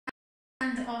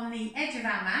Stand on the edge of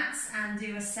our mats and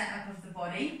do a setup of the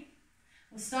body.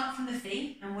 We'll start from the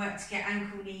feet and work to get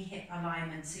ankle, knee, hip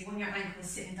alignment. So you want your ankles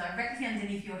sitting directly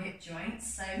underneath your hip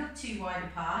joints, so not too wide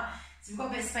apart. So we've got a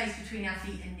bit of space between our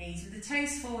feet and knees with the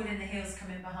toes forward and the heels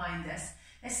coming behind us.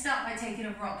 Let's start by taking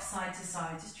a rock side to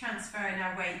side, just transferring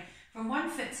our weight from one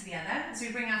foot to the other. As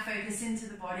we bring our focus into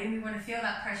the body, we want to feel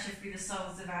that pressure through the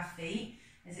soles of our feet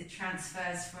as it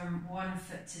transfers from one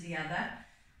foot to the other.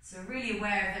 So we're really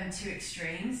aware of them two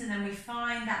extremes, and then we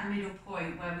find that middle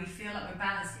point where we feel like we're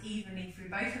balanced evenly through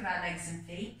both of our legs and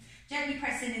feet, gently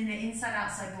pressing in the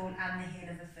inside-outside ball and the heel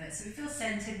of the foot. So we feel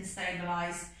centered and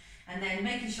stabilized, and then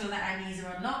making sure that our knees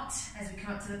are unlocked as we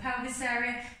come up to the pelvis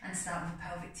area and start with a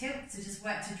pelvic tilt. So just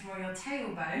work to draw your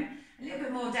tailbone a little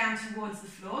bit more down towards the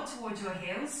floor, towards your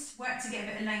heels. Work to get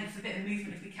a bit of length, a bit of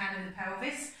movement if we can in the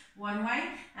pelvis, one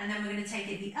way, and then we're going to take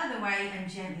it the other way and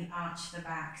gently arch the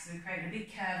back. So we're creating a big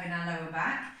curve in our lower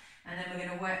back, and then we're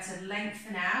going to work to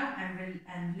lengthen out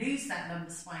and lose that lumbar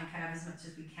spine curve as much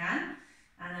as we can.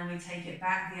 And then we take it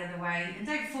back the other way, and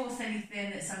don't force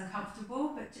anything that's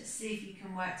uncomfortable, but just see if you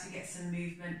can work to get some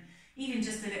movement, even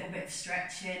just a little bit of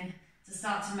stretching to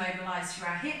start to mobilise through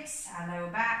our hips, our lower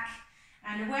back,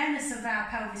 and awareness of our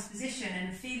pelvis position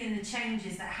and feeling the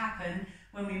changes that happen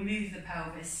when we move the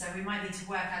pelvis. So we might need to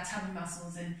work our tummy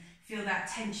muscles and feel that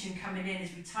tension coming in as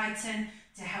we tighten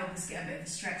to help us get a bit of a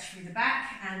stretch through the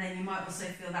back, and then you might also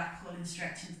feel that pull and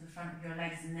stretch into the front of your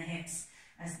legs and the hips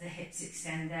as the hips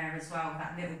extend there as well,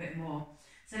 that little bit more.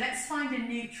 So let's find a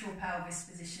neutral pelvis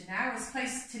position now, as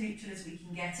close to neutral as we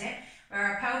can get it, where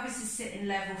our pelvis is sitting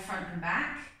level front and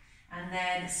back, and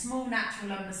then a small natural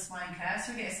lumbar spine curve.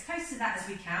 So we get as close to that as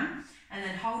we can, and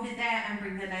then hold it there and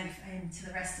bring the length into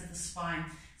the rest of the spine.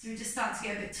 So we just start to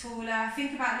get a bit taller.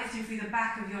 Think about lifting through the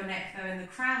back of your neck though and the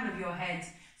crown of your head,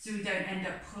 so we don't end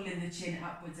up pulling the chin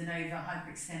upwards and over,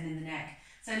 hyperextending the neck.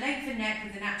 So lengthen neck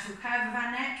with the natural curve of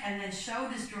our neck, and then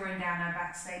shoulders drawing down our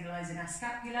back, stabilising our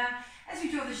scapula. As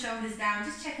we draw the shoulders down,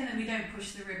 just checking that we don't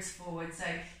push the ribs forward. So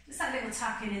just that little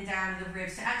tucking in down of the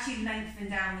ribs to actually lengthen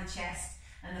down the chest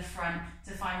and the front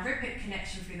to find rib-hip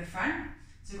connection through the front.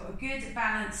 So we've got a good,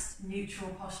 balanced,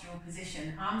 neutral postural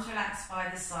position. Arms relaxed by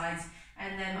the sides,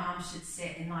 and then arms should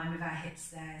sit in line with our hips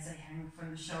there as they hang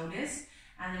from the shoulders.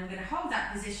 And then we're going to hold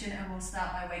that position, and we'll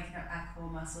start by waking up our core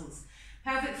muscles.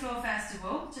 Pelvic floor first of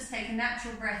all, just take a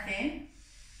natural breath in.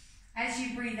 As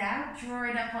you breathe out, draw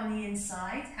it up on the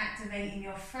inside, activating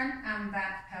your front and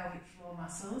back pelvic floor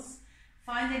muscles,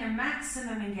 finding a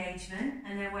maximum engagement,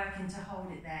 and then working to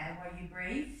hold it there while you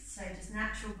breathe. So just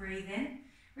natural breathing,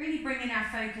 really bringing our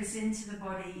focus into the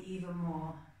body even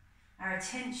more. Our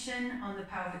attention on the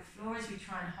pelvic floor as we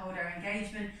try and hold our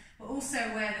engagement, but also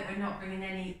aware that we're not bringing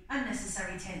any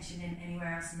unnecessary tension in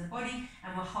anywhere else in the body,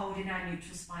 and we're holding our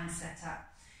neutral spine set up.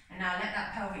 And now let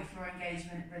that pelvic floor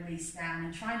engagement release down,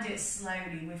 and try and do it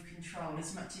slowly with control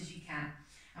as much as you can.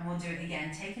 And we'll do it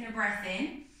again, taking a breath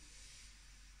in,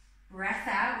 breath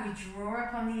out, we draw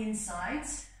up on the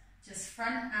insides, just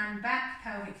front and back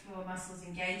pelvic floor muscles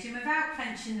engaging without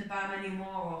clenching the bum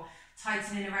anymore or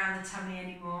tightening around the tummy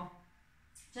anymore.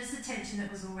 Just the tension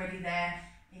that was already there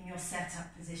in your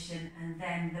setup position, and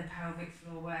then the pelvic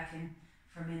floor working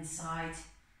from inside.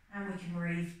 And we can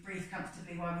breathe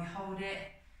comfortably while we hold it.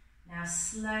 Now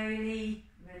slowly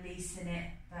releasing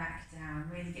it back down,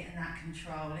 really getting that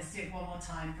control. Let's do it one more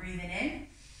time. Breathing in,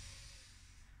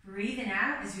 breathing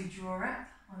out as we draw up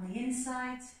on the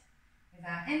inside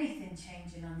without anything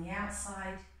changing on the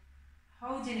outside.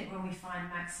 Holding it when we find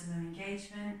maximum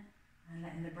engagement and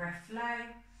letting the breath flow.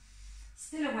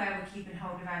 Still aware we're keeping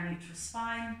hold of our neutral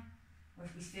spine, or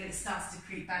if we feel it starts to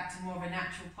creep back to more of a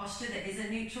natural posture that isn't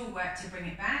neutral, work to bring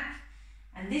it back.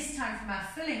 And this time from our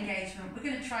full engagement, we're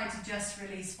going to try to just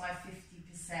release by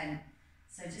 50%.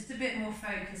 So just a bit more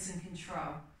focus and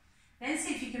control. Then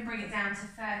see if you can bring it down to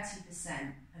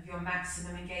 30% of your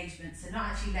maximum engagement. So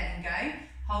not actually letting go,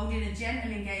 holding a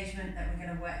gentle engagement that we're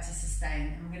going to work to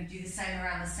sustain. And we're going to do the same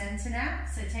around the centre now.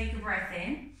 So take a breath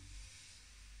in.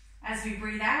 As we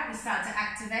breathe out, we start to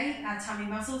activate our tummy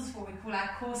muscles, what we call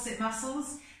our corset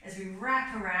muscles, as we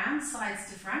wrap around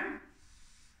sides to front.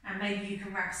 And maybe you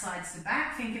can wrap sides to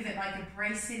back. Think of it like a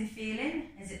bracing feeling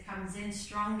as it comes in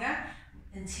stronger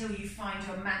until you find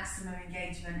your maximum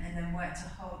engagement, and then work to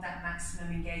hold that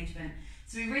maximum engagement.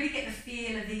 So we really get the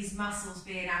feel of these muscles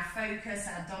being our focus,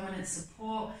 our dominant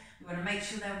support. We want to make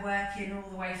sure they're working all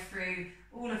the way through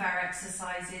all of our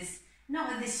exercises. Not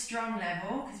at this strong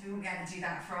level, because we won't be able to do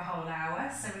that for a whole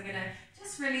hour. So we're going to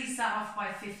just release that off by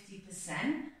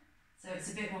 50%, so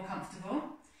it's a bit more comfortable.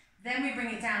 Then we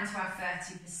bring it down to our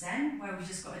 30%, where we've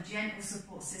just got a gentle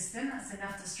support system. That's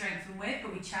enough to strengthen with,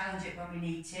 but we challenge it when we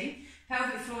need to.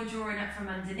 Pelvic floor drawing up from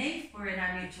underneath. We're in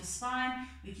our neutral spine.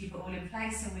 We keep it all in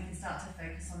place, and we can start to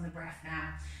focus on the breath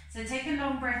now. So take a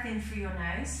long breath in through your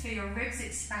nose. Feel your ribs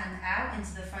expand out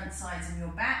into the front sides of your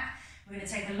back. We're going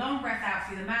to take a long breath out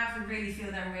through the mouth and really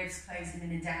feel them ribs closing in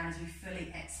and down as we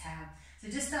fully exhale. So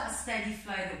just start a steady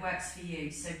flow that works for you.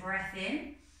 So breath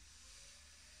in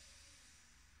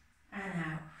and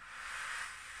out.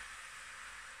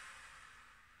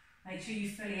 Make sure you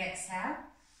fully exhale.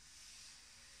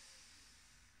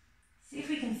 See if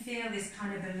we can feel this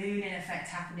kind of ballooning effect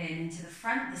happening into the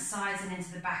front, the sides and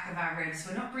into the back of our ribs.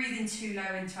 We're not breathing too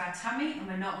low into our tummy and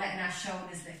we're not letting our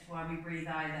shoulders lift while we breathe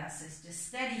either. So it's just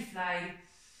steady flow.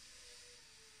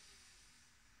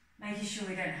 Making sure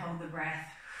we don't hold the breath.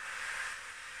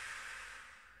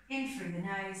 In through the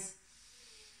nose.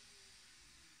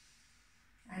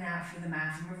 And out through the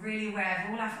mouth. And we're really aware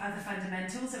of all our other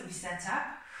fundamentals that we've set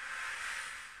up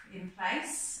in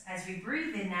place as we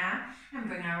breathe in now and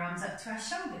bring our arms up to our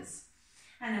shoulders.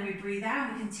 And then we breathe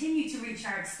out, we continue to reach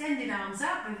our extended arms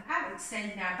up without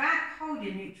extending our back,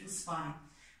 holding neutral spine.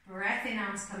 Breath in,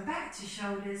 arms come back to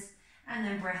shoulders, and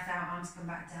then breath out, arms come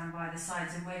back down by the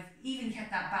sides. And we've even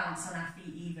kept that balance on our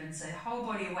feet even. So whole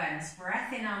body awareness.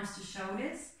 Breath in, arms to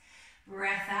shoulders.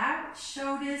 Breath out,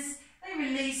 shoulders. They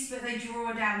release, but they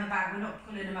draw down the back. We're not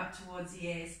pulling them up towards the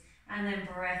ears. And then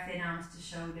breath in, arms to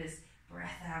shoulders.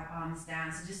 Breath out, arms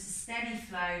down. So just a steady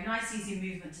flow, nice easy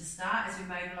movement to start as we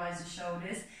mobilise the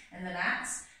shoulders and the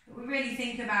lats. But we really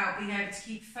think about being able to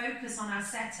keep focus on our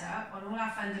setup, on all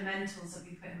our fundamentals that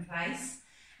we put in place,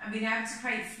 and being able to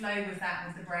create flow with that,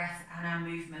 with the breath and our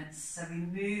movements. So we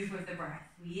move with the breath.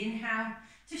 We inhale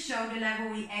to shoulder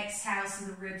level, we exhale so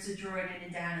the ribs are drawing in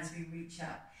and down as we reach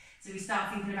up. So we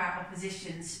start thinking about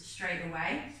oppositions straight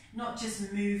away, not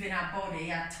just moving our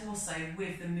body, our torso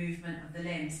with the movement of the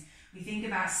limbs. We think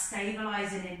about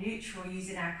stabilising in neutral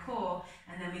using our core,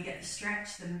 and then we get the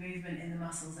stretch, the movement in the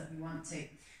muscles that we want to.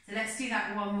 So let's do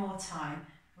that one more time.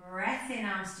 Breath in,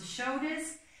 arms to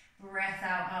shoulders. Breath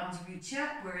out, arms reach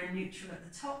up. We're in neutral at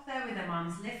the top there with them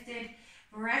arms lifted.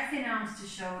 Breath in, arms to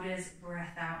shoulders.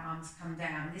 Breath out, arms come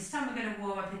down. This time we're going to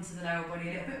warm up into the lower body,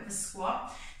 a little bit of a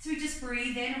squat. So we just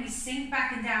breathe in and we sink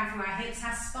back and down through our hips.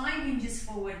 Our spine hinges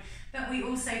forward, but we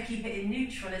also keep it in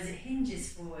neutral as it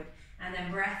hinges forward. And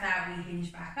then breath out, we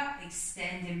hinge back up,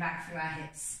 extending back through our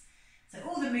hips. So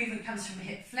all the movement comes from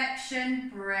hip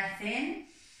flexion, breath in,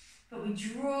 but we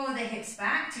draw the hips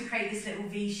back to create this little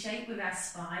V shape with our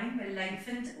spine. We're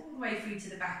lengthened all the way through to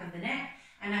the back of the neck,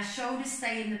 and our shoulders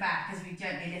stay in the back as we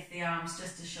gently lift the arms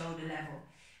just to shoulder level.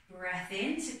 Breath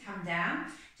in to come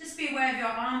down. Just be aware of your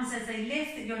arms as they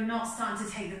lift, that you're not starting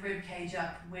to take the rib cage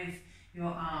up with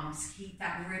your arms. Keep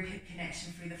that rib-hip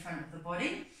connection through the front of the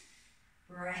body.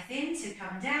 Breath in to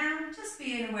come down, just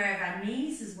being aware of our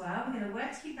knees as well. We're going to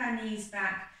work to keep our knees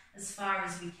back as far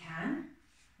as we can,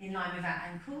 in line with our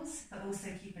ankles, but also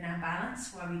keeping our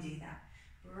balance while we do that.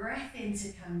 Breath in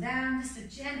to come down, just a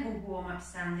gentle warm-up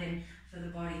standing for the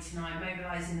body tonight,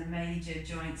 mobilising the major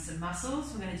joints and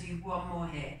muscles. We're going to do one more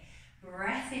here.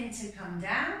 Breath in to come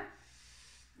down,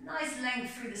 nice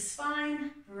length through the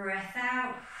spine, breath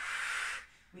out.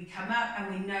 We come up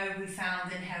and we know we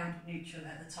found and held neutral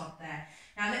at the top there.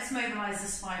 Now let's mobilise the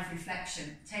spine through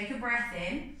flexion. Take a breath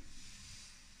in.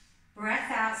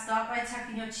 Breath out, start by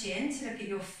tucking your chin to look at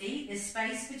your feet. There's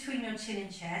space between your chin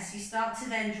and chest. You start to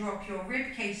then drop your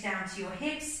rib cage down to your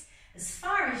hips as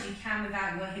far as you can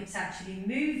without your hips actually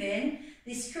moving.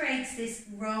 This creates this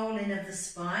rolling of the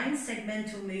spine,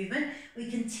 segmental movement. We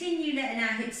continue letting our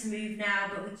hips move now,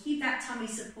 but we keep that tummy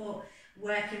support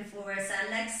working for us.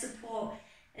 Our legs support.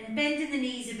 And bending the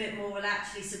knees a bit more will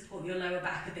actually support your lower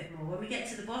back a bit more. When we get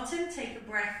to the bottom, take a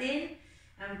breath in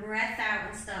and breath out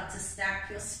and start to stack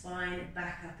your spine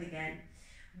back up again.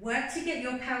 Work to get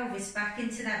your pelvis back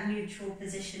into that neutral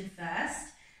position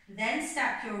first. Then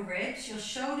stack your ribs, your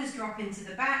shoulders drop into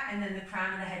the back, and then the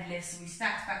crown of the head lifts. So we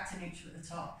stacked back to neutral at the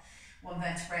top. One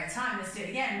vertebrae at a time. Let's do it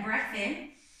again. Breath in.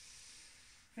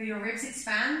 Feel your ribs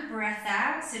expand, breath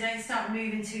out, so don't start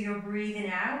moving till you're breathing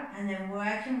out, and then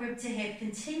working rib to hip,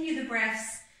 continue the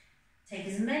breaths, take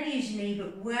as many as you need,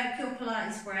 but work your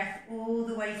Pilates breath all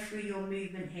the way through your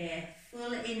movement here.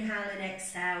 Full inhale and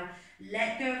exhale,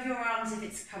 let go of your arms if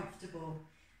it's comfortable,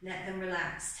 let them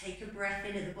relax, take a breath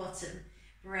in at the bottom,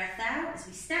 breath out as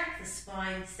we stack the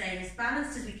spine, staying as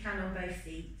balanced as we can on both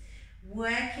feet,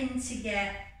 working to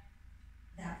get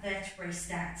that vertebrae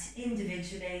stacked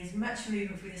individually, as much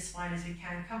movement through the spine as we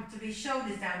can, comfortably,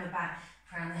 shoulders down the back,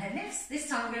 crown the head lifts. This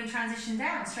time we're going to transition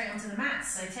down straight onto the mat.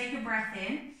 So take a breath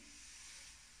in,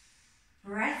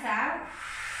 Breath out.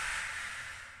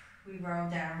 We roll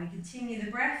down. We continue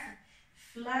the breath,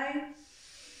 flow.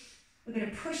 We're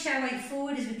going to push our weight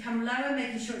forward as we come lower,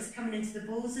 making sure it's coming into the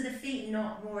balls of the feet,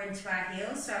 not more into our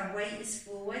heels. So our weight is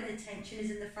forward, the tension is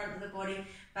in the front of the body,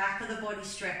 back of the body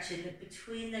stretching. Look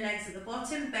between the legs at the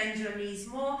bottom, bend your knees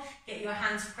more, get your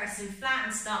hands pressing flat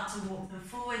and start to walk them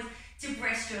forward to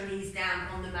rest your knees down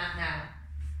on the mat now.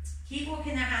 Keep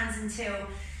walking the hands until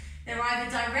they're either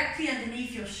directly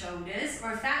underneath your shoulders,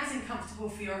 or if that isn't comfortable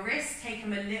for your wrists, take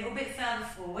them a little bit further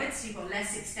forward so you've got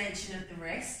less extension of the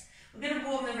wrist. We're going to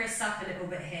warm the wrists up a little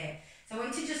bit here. So I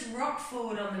want you to just rock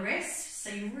forward on the wrist, so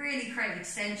you really create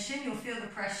extension. You'll feel the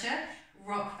pressure.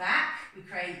 Rock back.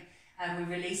 We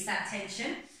release that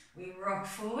tension. We rock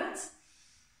forward,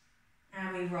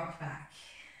 and we rock back.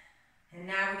 And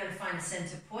now we're going to find a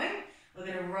center point. We're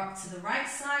going to rock to the right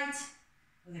side.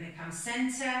 We're going to come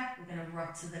center. We're going to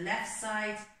rock to the left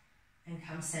side and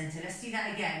come center. Let's do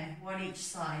that again, one each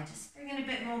side. Just bring in a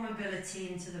bit more mobility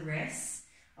into the wrists.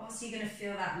 Obviously, you're going to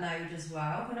feel that load as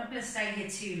well. We're not going to stay here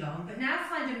too long, but now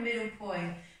find a middle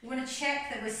point. We want to check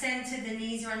that we're centered, the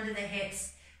knees are under the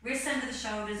hips, wrists under the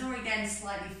shoulders, or again,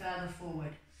 slightly further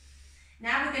forward.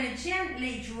 Now we're going to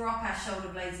gently drop our shoulder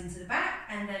blades into the back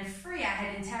and then free our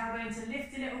head and tailbone to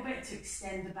lift a little bit to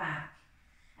extend the back.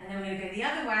 And then we're going to go the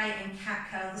other way and cat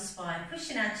curl the spine,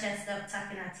 pushing our chest up,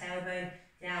 tucking our tailbone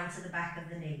down to the back of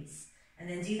the knees. And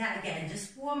then do that again,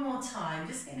 just one more time,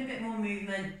 just getting a bit more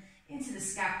movement into the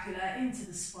scapula, into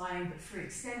the spine, but for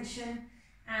extension.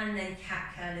 And then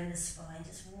cat curl in the spine,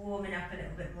 just warming up a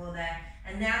little bit more there.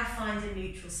 And now find a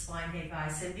neutral spine here,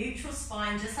 guys. So neutral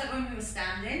spine, just like when we were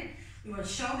standing. We want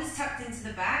shoulders tucked into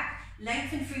the back,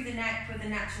 lengthen through the neck with the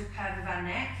natural curve of our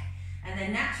neck, and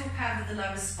then natural curve of the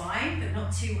lower spine, but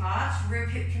not too arched, rib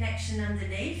hip connection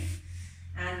underneath,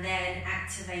 and then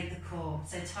activate the core.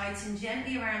 So tighten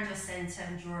gently around your center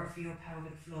and draw it through your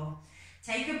pelvic floor.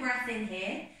 Take a breath in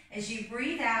here. As you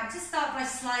breathe out, just start by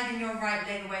sliding your right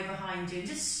leg away behind you and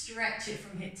just stretch it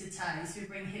from hip to toe. So we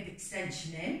bring hip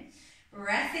extension in.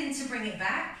 Breath in to bring it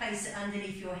back, place it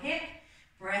underneath your hip.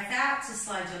 Breath out to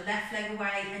slide your left leg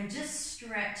away and just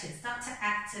stretch it. Start to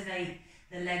activate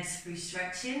the legs through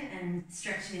stretching and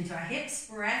stretching into our hips.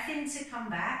 Breath in to come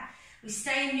back. We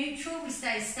stay neutral, we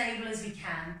stay as stable as we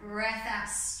can. Breath out,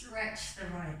 stretch the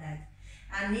right leg.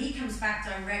 Our knee comes back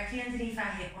directly underneath our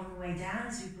hip on the way down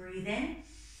as we breathe in.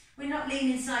 We're not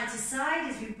leaning side to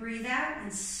side as we breathe out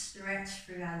and stretch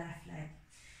through our left leg.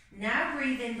 Now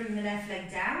breathe in, bring the left leg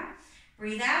down.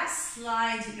 Breathe out,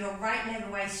 slide your right leg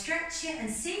away, stretch it, and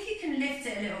see if you can lift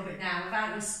it a little bit now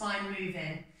without your spine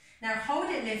moving. Now hold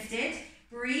it lifted.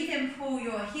 Breathe in, pull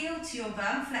your heel to your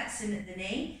bum, flexing at the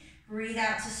knee. Breathe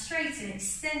out to straighten,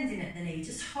 extending at the knee.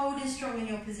 Just holding strong in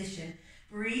your position.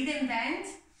 Breathe in, bend.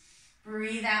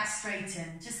 Breathe out,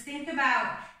 straighten. Just think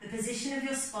about the position of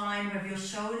your spine, whether your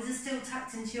shoulders are still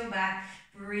tucked into your back.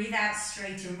 Breathe out,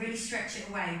 straighten. Really stretch it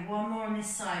away. One more on this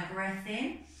side. Breath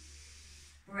in.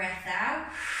 Breath out.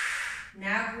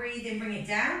 Now breathe in, bring it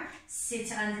down.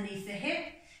 Sit underneath the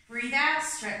hip. Breathe out,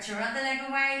 stretch your other leg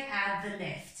away. Add the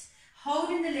lift.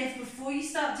 Holding the lift before you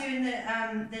start doing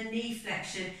the knee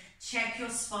flexion. Check your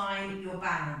spine, your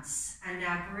balance. And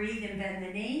now breathe in, bend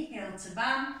the knee, heel to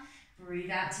bum.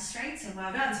 Breathe out to straighten.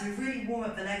 Well done. So we've really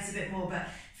warmed up the legs a bit more, but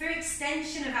for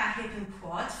extension of our hip and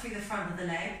quad through the front of the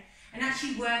leg and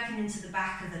actually working into the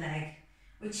back of the leg.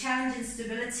 We're challenging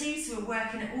stability, so we're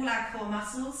working at all our core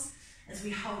muscles as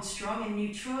we hold strong and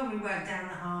neutral, and we work down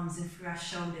the arms and through our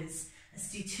shoulders.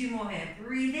 Let's do two more here.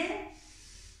 Breathe in,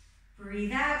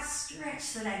 breathe out,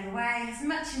 stretch the leg away. As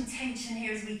much intention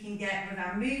here as we can get with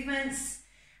our movements,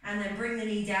 and then bring the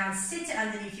knee down, sit it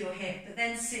underneath your hip, but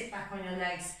then sit back on your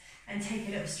legs and take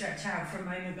a little stretch out for a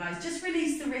moment, guys. Just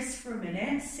release the wrists for a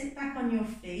minute, sit back on your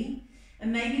feet,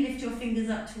 and maybe lift your fingers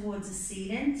up towards the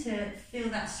ceiling to feel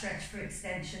that stretch for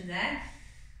extension there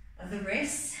of the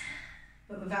wrists,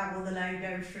 but without all the load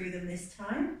going through them this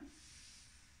time.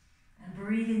 And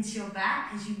breathe into your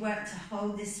back as you work to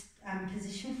hold this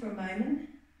position for a moment.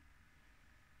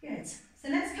 Good. So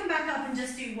let's come back up and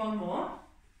just do one more.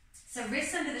 So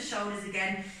wrists under the shoulders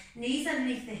again, knees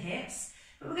underneath the hips,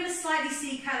 but we're going to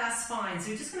slightly curl our spine.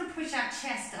 So we're just going to push our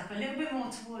chest up a little bit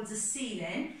more towards the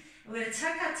ceiling. We're going to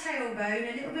tuck our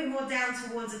tailbone a little bit more down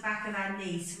towards the back of our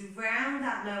knees. So we round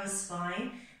that lower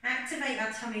spine, activate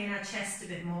our tummy and our chest a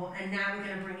bit more, and now we're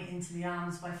going to bring it into the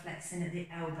arms by flexing at the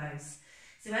elbows.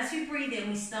 So as we breathe in,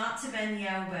 we start to bend the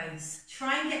elbows.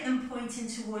 Try and get them pointing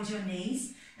towards your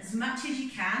knees as much as you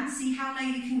can. See how low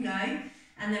you can go,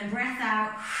 and then breath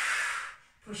out,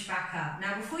 push back up.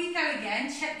 Now before you go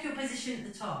again, check your position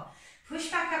at the top. Push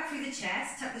back up through the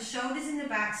chest, tuck the shoulders in the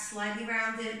back, slightly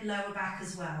round the lower back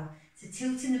as well. So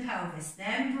tilt in the pelvis,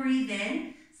 then breathe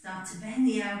in, start to bend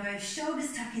the elbows,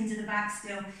 shoulders tuck into the back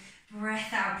still,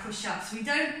 breath out, push up. So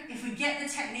if we get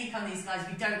the technique on these guys,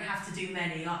 we don't have to do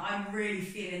many. Like, I'm really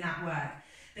feeling that work.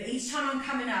 But each time I'm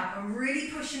coming up, I'm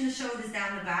really pushing the shoulders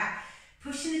down the back,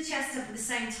 pushing the chest up at the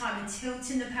same time and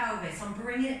tilting the pelvis. I'm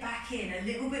bringing it back in a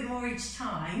little bit more each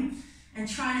time and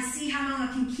trying to see how long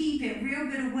I can keep it, real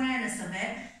good awareness of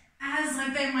it, as I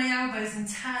bend my elbows and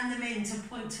turn them in to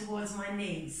point towards my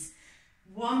knees.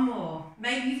 One more.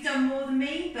 Maybe you've done more than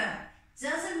me, but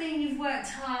doesn't mean you've worked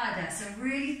harder. So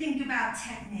really think about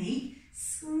technique,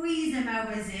 squeeze them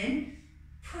elbows in,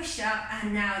 push up,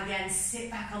 and now again,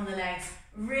 sit back on the legs.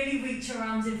 Really reach your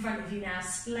arms in front of you now,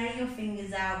 splay your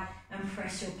fingers out and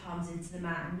press your palms into the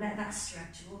mat and let that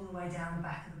stretch all the way down the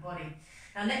back of the body.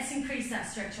 Now let's increase that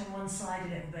stretch on one side a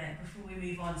little bit before we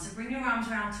move on. So bring your arms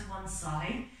around to one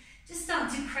side. Just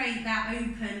start to create that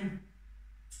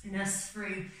openness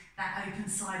through that open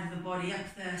side of the body,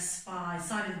 up the spine,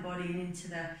 side of the body and into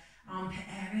the armpit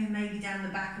area, maybe down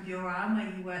the back of your arm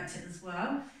where you worked it as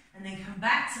well. And then come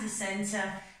back to the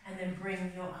centre and then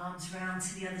bring your arms round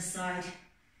to the other side.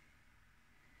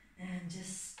 And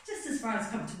just as far as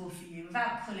comfortable for you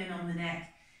without pulling on the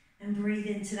neck, and breathe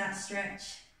into that stretch.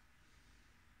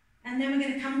 And then we're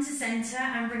going to come to centre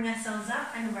and bring ourselves up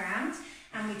and around,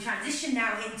 and we transition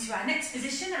now into our next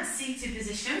position, our seated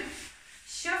position.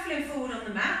 Shuffling forward on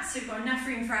the mat, so we've got enough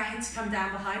room for our head to come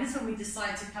down behind us when we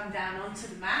decide to come down onto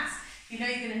the mat. You know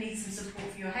you're going to need some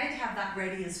support for your head, have that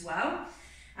ready as well.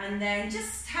 And then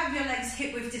just have your legs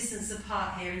hip width distance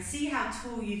apart here and see how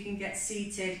tall you can get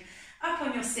seated up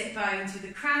on your sit bones with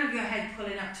the crown of your head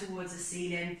pulling up towards the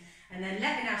ceiling, and then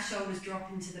letting our shoulders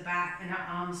drop into the back and our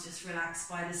arms just relax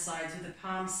by the sides with the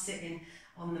palms sitting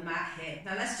on the mat here.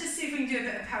 Now let's just see if we can do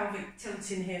a bit of pelvic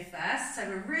tilting here first. So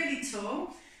we're really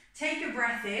tall. Take a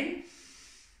breath in.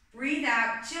 Breathe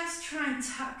out. Just try and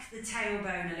tuck the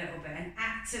tailbone a little bit and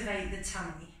activate the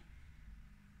tummy.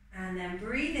 And then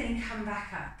breathe in and come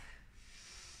back up.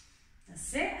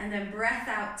 That's it. And then breath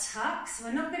out, tuck. So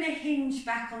we're not going to hinge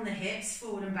back on the hips,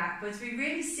 forward and backwards. We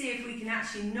really see if we can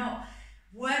actually not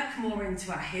work more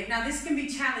into our hip. Now this can be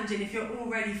challenging if you're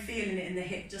already feeling it in the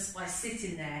hip just by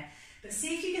sitting there. But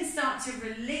see if you can start to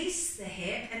release the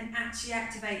hip and actually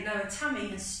activate lower tummy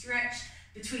and stretch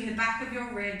between the back of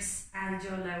your ribs and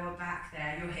your lower back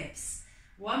there, your hips.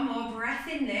 One more, breath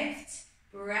in, lift,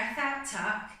 breath out,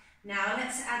 tuck. Now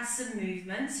let's add some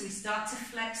movement. So we start to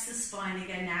flex the spine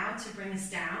again now to bring us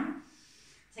down.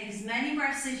 Take as many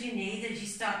breaths as you need as you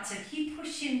start to keep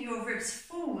pushing your ribs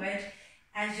forward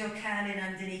as you're curling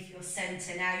underneath your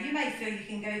centre. Now you may feel you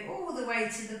can go all the way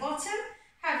to the bottom.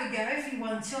 Have a go if you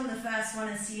want to on the first one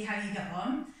and see how you get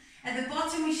on. At the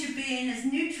bottom we should be in as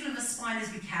neutral of a spine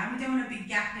as we can. We don't want a big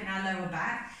gap in our lower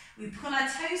back. We pull our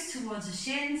toes towards the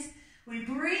shins. We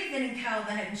breathe in and curl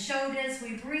the head and shoulders.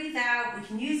 We breathe out. We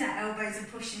can use our elbows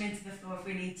and push them into the floor if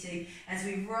we need to. As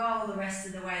we roll the rest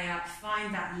of the way up,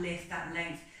 find that lift, that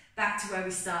length, back to where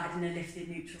we started in a lifted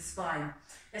neutral spine.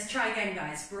 Let's try again,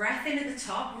 guys. Breath in at the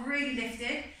top, really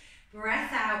lifted.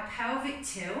 Breath out, pelvic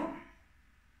tilt.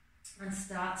 And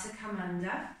start to come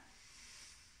under.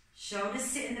 Shoulders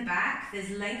sit in the back.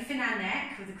 There's length in our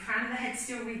neck with the crown of the head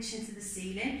still reaching to the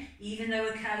ceiling, even though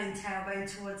we're curling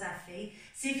tailbone towards our feet.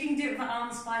 See if you can do it with our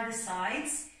arms by the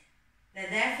sides. They're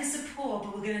there for support,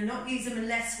 but we're going to not use them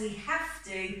unless we have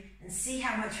to, and see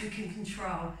how much we can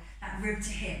control that rib to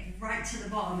hip right to the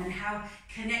bottom and how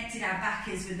connected our back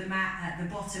is with the mat at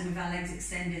the bottom with our legs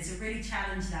extended. So really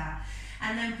challenge that.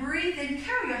 And then breathe in,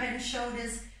 curl your head and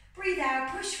shoulders. Breathe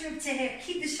out, push rib to hip,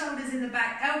 keep the shoulders in the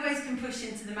back, elbows can push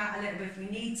into the mat a little bit if we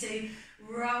need to,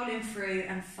 rolling through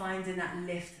and finding that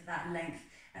lift, that length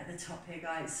at the top here,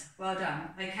 guys. Well done.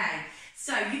 Okay,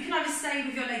 so you can either stay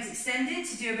with your legs extended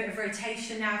to do a bit of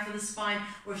rotation now for the spine,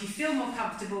 or if you feel more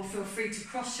comfortable, feel free to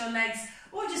cross your legs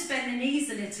or just bend the knees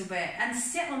a little bit and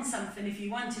sit on something if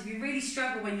you want to. If you really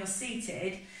struggle when you're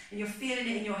seated and you're feeling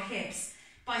it in your hips,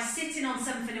 by sitting on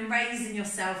something and raising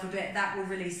yourself a bit, that will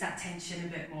release that tension a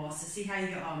bit more. So see how you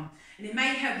get on. And it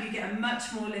may help you get a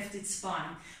much more lifted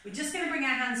spine. We're just going to bring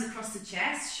our hands across the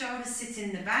chest, shoulders sit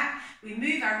in the back. We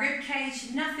move our rib cage,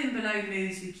 nothing below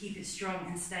moves. We keep it strong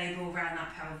and stable around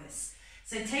that pelvis.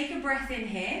 So take a breath in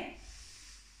here.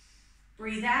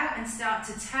 Breathe out and start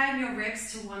to turn your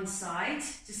ribs to one side.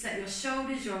 Just let your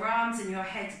shoulders, your arms and your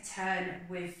head turn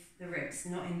with the ribs,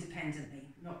 not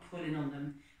independently, not pulling on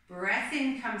them. Breath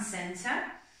in, come centre,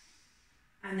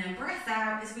 and then breath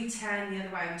out as we turn the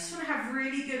other way. We just want to have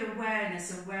really good awareness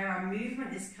of where our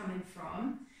movement is coming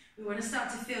from. We want to start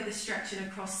to feel the stretching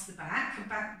across the back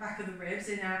of the ribs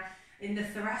in the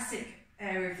thoracic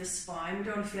area of the spine. We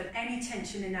don't want to feel any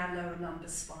tension in our lower lumbar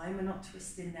spine. We're not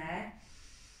twisting there.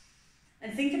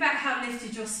 And think about how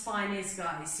lifted your spine is,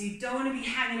 guys. So you don't want to be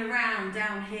hanging around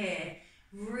down here.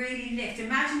 Really lift.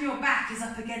 Imagine your back is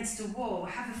up against a wall.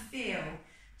 Have a feel.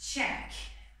 Check.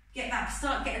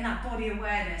 Start getting that body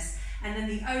awareness. And then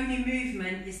the only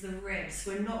movement is the ribs.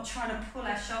 We're not trying to pull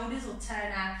our shoulders or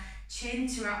turn our chin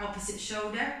to our opposite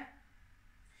shoulder.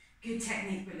 Good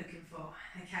technique we're looking for.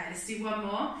 Okay, let's do one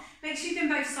more. Make sure you're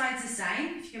doing both sides the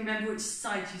same. If you can remember which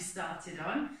side you started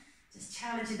on. Just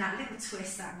challenging that little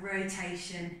twist, that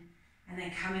rotation, and then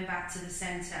coming back to the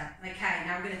center. Okay,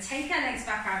 now we're going to take our legs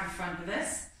back out in front of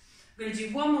us. We're going to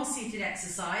do one more seated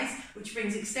exercise, which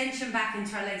brings extension back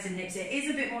into our legs and hips. It is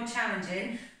a bit more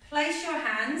challenging. Place your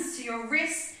hands so your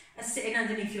wrists are sitting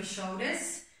underneath your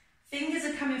shoulders. Fingers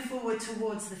are coming forward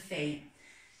towards the feet.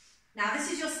 Now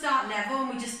this is your start level,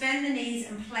 and we just bend the knees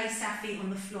and place our feet on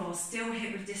the floor, still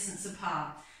hip width distance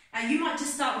apart. Now you might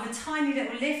just start with a tiny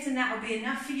little lift and that will be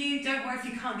enough for you. Don't worry if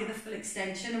you can't get the full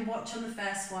extension, and watch on the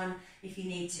first one if you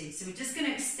need to. So we're just going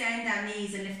to extend our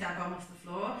knees and lift our bum off the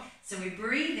floor. So we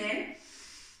breathe in,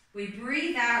 we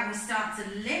breathe out, and we start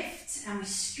to lift and we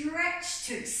stretch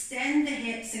to extend the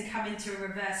hips and come into a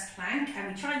reverse plank,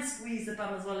 and we try and squeeze the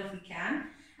bum as well if we can.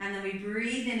 And then we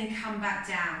breathe in and come back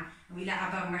down, and we let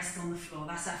our bum rest on the floor.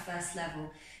 That's our first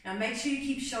level. Now make sure you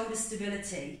keep shoulder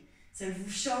stability. So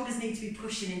shoulders need to be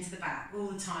pushing into the back all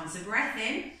the time. So breath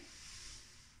in,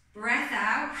 breath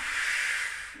out,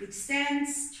 extend,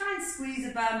 try and squeeze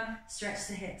the bum, stretch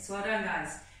the hips. Well done,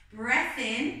 guys. Breath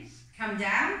in, come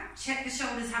down, check the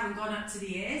shoulders haven't gone up to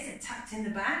the ears, they're tucked in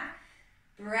the back.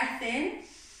 Breath in,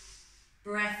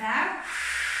 breath out,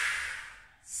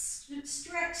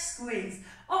 stretch, squeeze.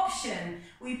 Option,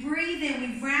 we breathe in,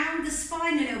 we round the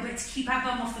spine a little bit to keep our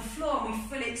bum off the floor, and we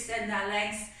fully extend our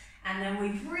legs. And then we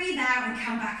breathe out and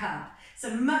come back up.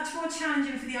 So much more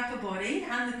challenging for the upper body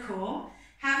and the core.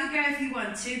 Have a go if you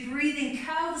want to. Breathe in,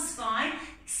 curl the spine,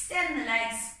 extend the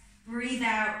legs, breathe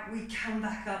out, we come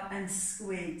back up and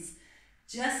squeeze.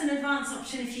 Just an advanced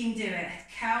option if you can do it.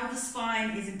 Curl the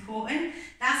spine is important.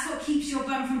 That's what keeps your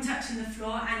bum from touching the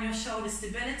floor and your shoulder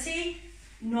stability,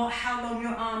 not how long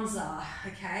your arms are,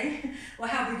 okay? Or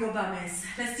how big your bum is.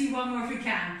 Let's do one more if we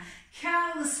can.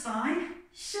 Curl the spine,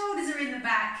 shoulders are in the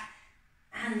back,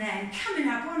 and then coming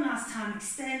up one last time,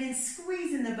 extending,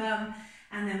 squeezing the bum,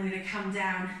 and then we're going to come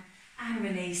down and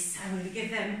release, and we're going to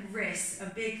give them wrists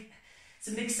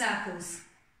some big circles,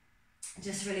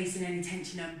 just releasing any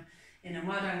tension in them.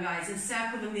 Well done, guys, and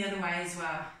circle them the other way as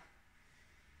well.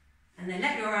 And then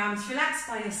let your arms relax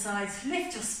by your sides,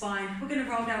 lift your spine. We're going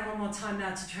to roll down one more time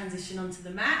now to transition onto the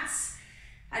mats.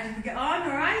 How did we get on?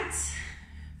 All right,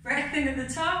 breath in at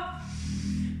the top.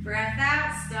 Breath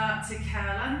out, start to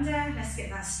curl under. Let's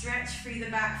get that stretch through the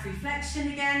back, through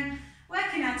flexion again.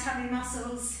 Working our tummy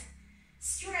muscles,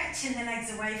 stretching the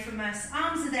legs away from us.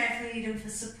 Arms are there if we need them for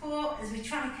support as we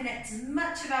try and connect as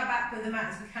much of our back with the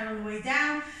mat as we can on the way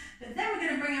down. But then we're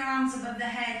going to bring our arms above the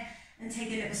head and take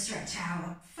a little stretch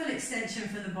out. Full extension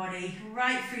for the body,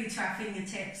 right through to our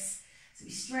fingertips. So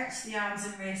we stretch the arms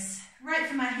and wrists, right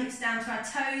from our hips down to our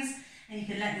toes, and you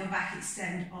can let your back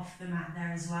extend off the mat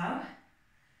there as well.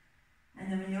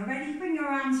 And then when you're ready, bring your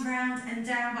arms round and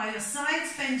down by your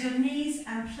sides, bend your knees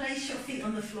and place your feet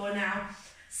on the floor now.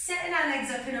 Setting our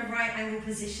legs up in a right angle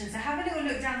position. So have a little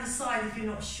look down the side if you're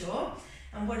not sure.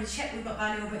 And want to check we've got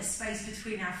that little bit of space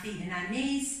between our feet and our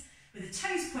knees, with the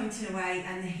toes pointing away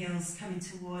and the heels coming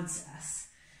towards us.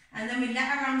 And then we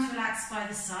let our arms relax by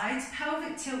the sides.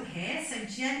 Pelvic tilt here, so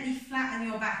gently flatten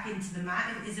your back into the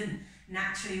mat if it isn't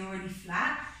naturally already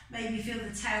flat. Maybe feel the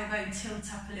tailbone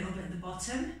tilt up a little bit at the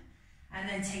bottom. And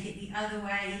then take it the other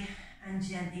way and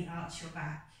gently arch your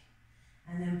back.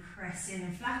 And then press in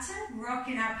and flatten,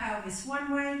 rocking our pelvis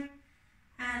one way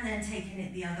and then taking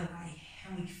it the other way.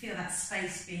 And we feel that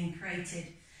space being created.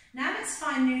 Now let's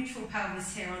find neutral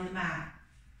pelvis here on the mat.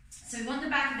 So we want the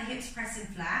back of the hips pressing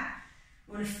flat.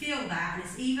 We want to feel that, and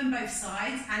it's even both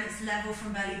sides, and it's level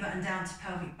from belly button down to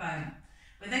pelvic bone.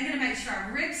 We're then going to make sure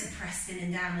our ribs are pressed in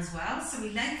and down as well. So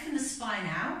we lengthen the spine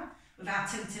out without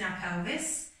tilting our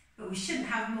pelvis. But we shouldn't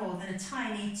have more than a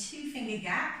tiny 2-finger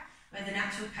gap where the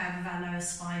natural curve of our lower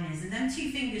spine is. And them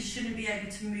 2 fingers shouldn't be able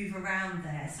to move around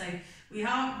there. So we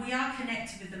are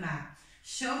connected with the mat.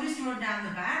 Shoulders drawn down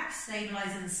the back,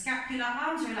 stabilising the scapula,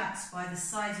 arms relaxed by the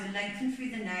sides. We're lengthened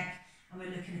through the neck and we're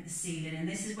looking at the ceiling. And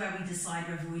this is where we decide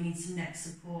whether we need some neck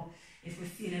support. If we're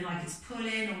feeling like it's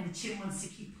pulling, or the chin wants to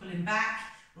keep pulling back,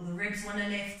 or the ribs want to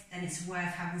lift, then it's worth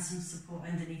having some support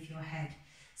underneath your head.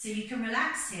 So you can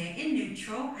relax here in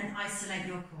neutral and isolate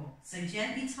your core. So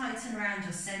gently tighten around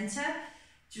your center,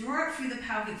 draw it through the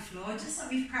pelvic floor, just like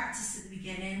we've practiced at the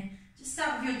beginning. Just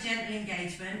start with your gentle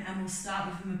engagement and we'll start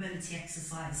with a mobility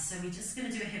exercise. So we're just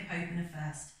going to do a hip opener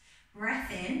first.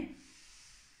 Breath in.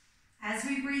 As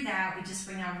we breathe out, we just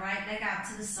bring our right leg out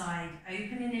to the side,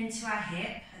 opening into our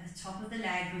hip at the top of the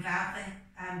leg without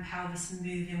the pelvis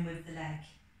moving with the leg.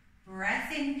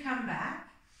 Breath in, come back.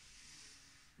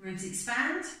 Ribs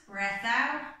expand, breath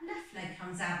out, left leg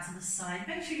comes out to the side.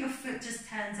 Make sure your foot just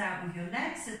turns out with your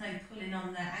legs, there's no pulling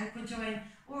on the ankle joint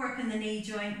or up in the knee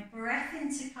joint. Breath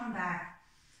in to come back.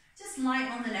 Just light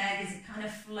on the leg as it kind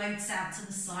of floats out to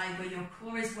the side where your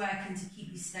core is working to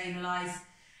keep you stabilised.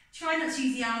 Try not to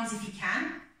use the arms if you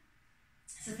can.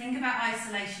 So think about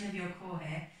isolation of your core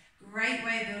here. Great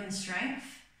way of building strength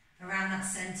around that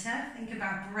centre. Think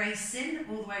about bracing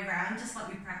all the way around, just like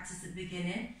we practiced at the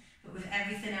beginning, but with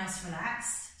everything else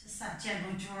relaxed. Just that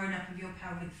gentle drawing up of your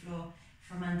pelvic floor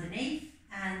from underneath.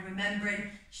 And remembering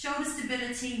shoulder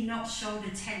stability, not shoulder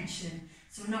tension.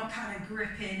 So we're not kind of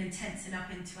gripping and tensing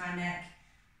up into our neck.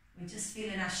 We're just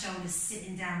feeling our shoulders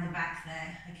sitting down the back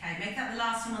there. Okay, make that the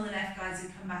last one on the left, guys,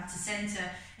 and come back to centre.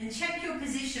 And check your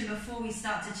position before we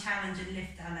start to challenge and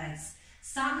lift our legs.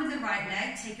 Start with the right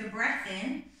leg, take a breath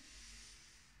in.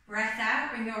 Breath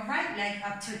out, bring your right leg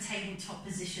up to a tabletop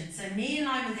position. So knee in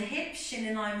line with the hips, shin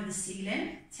in line with the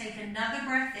ceiling. Take another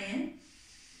breath in.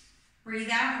 Breathe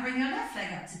out and bring your left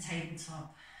leg up to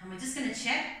tabletop. And we're just going to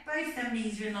check both them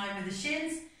knees are in line with the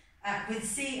shins.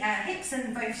 Hips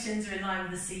and both shins are in line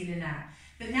with the ceiling now.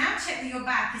 But now check that your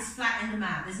back is flat in the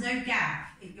mat. There's no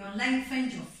gap. You're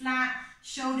lengthened, you're flat.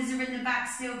 Shoulders are in the back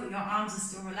still, but your arms are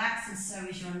still relaxed, and so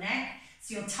is your neck.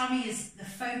 So your tummy is the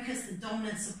focus, the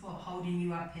dominant support holding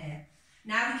you up here.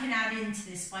 Now we can add into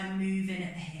this by moving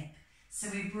at the hip. So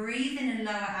we breathe in and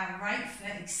lower our right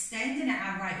foot, extending at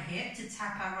our right hip to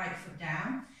tap our right foot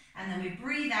down. And then we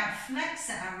breathe out, flex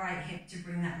at our right hip to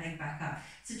bring that leg back up.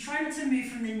 So try not to move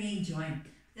from the knee joint.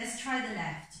 Let's try the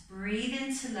left. Breathe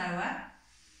in to lower.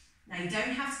 Now you don't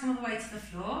have to come all the way to the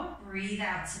floor. Breathe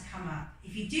out to come up.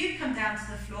 If you do come down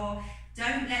to the floor,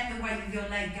 don't let the weight of your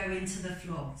leg go into the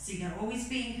floor. So you're going to always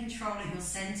be in control at your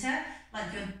centre, like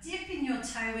you're dipping your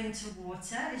toe into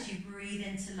water as you breathe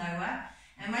in to lower.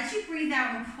 And as you breathe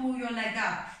out and pull your leg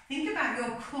up, think about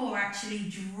your core actually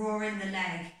drawing the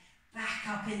leg back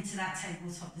up into that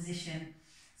tabletop position.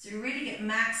 So we really get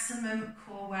maximum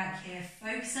core work here,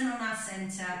 focusing on our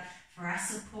centre for our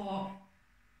support.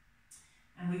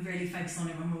 And we really focus on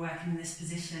it when we're working in this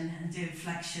position and doing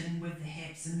flexion with the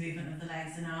hips and movement of the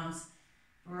legs and arms.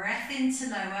 Breath in to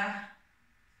lower.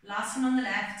 Last one on the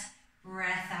left.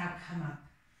 Breath out, come up.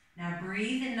 Now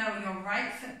breathe in, lower your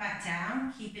right foot back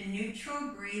down. Keep it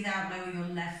neutral. Breathe out, lower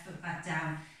your left foot back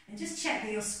down. And just check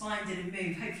that your spine didn't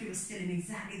move. Hopefully we're still in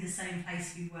exactly the same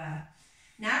place we were.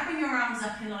 Now bring your arms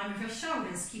up in line with your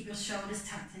shoulders. Keep your shoulders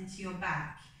tucked into your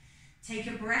back. Take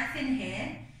a breath in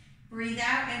here. Breathe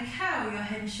out and curl your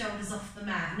head and shoulders off the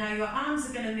mat. Now your arms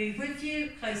are going to move with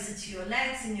you, closer to your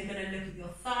legs, and you're going to look at your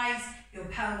thighs. Your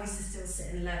pelvis is still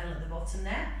sitting level at the bottom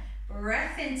there.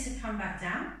 Breath in to come back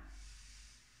down.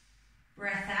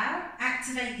 Breath out,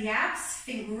 activate the abs,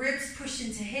 think ribs push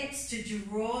into hips to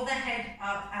draw the head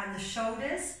up and the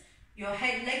shoulders. Your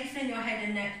head, lengthen your head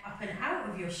and neck up and out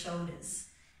of your shoulders.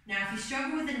 Now if you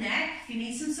struggle with the neck, if you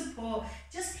need some support,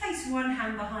 just place one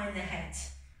hand behind the head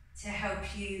to help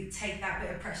you take that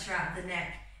bit of pressure out of the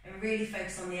neck and really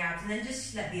focus on the abs. And then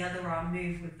just let the other arm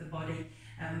move with the body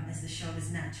as the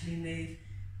shoulders naturally move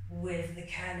with the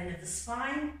curling of the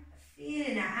spine.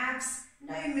 Feeling our abs.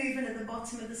 No movement at the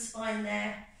bottom of the spine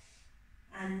there.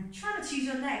 And try not to use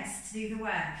your legs to do the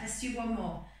work. Let's do one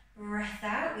more. Breath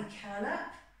out, we curl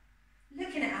up.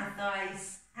 Looking at our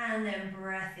thighs. And then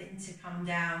breath in to come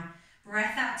down.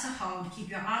 Breath out to hold. Keep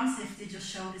your arms lifted, your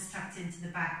shoulders tucked into the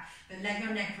back. But let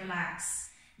your neck relax.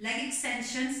 Leg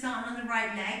extension, starting on the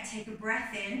right leg. Take a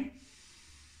breath in.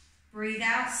 Breathe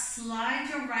out, slide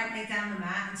your right leg down the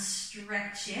mat and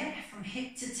stretch it from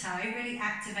hip to toe. Really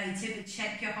activate it, but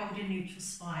check you're holding neutral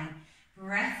spine.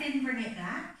 Breath in, bring it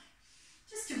back.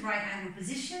 Just a right angle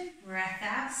position. Breath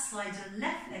out, slide your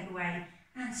left leg away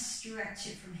and stretch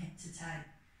it from hip to toe.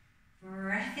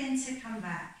 Breath in to come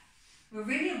back. We're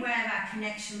really aware of our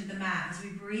connection with the mat as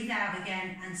we breathe out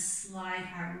again and slide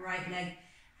our right leg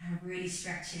and really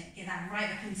stretch it. Get that right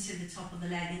up into the top of the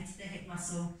leg, into the hip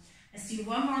muscle. Let's do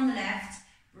one more on the left.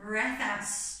 Breath out,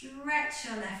 stretch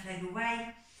your left leg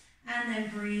away, and then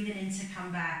breathing in to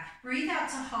come back. Breathe out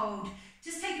to hold.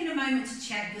 Just taking a moment to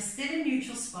check you're still in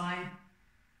neutral spine,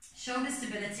 shoulder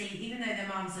stability, even though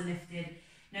the arms are lifted.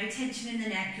 No tension in the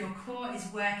neck, your core is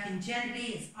working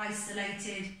gently, it's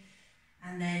isolated.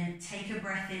 And then take a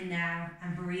breath in now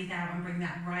and breathe out and bring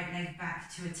that right leg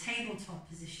back to a tabletop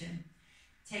position.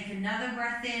 Take another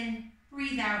breath in,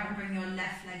 breathe out and bring your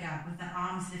left leg up with the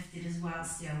arms lifted as well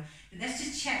still. But let's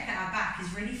just check that our back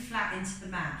is really flat into the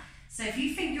mat. So if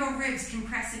you think your ribs can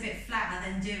press a bit flatter,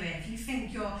 then do it. If you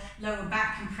think your lower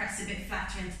back can press a bit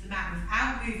flatter into the mat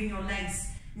without moving your legs,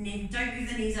 don't move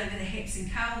the knees over the hips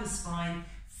and curl the spine.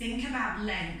 Think about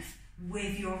length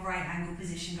with your right angle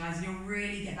position, guys, and you'll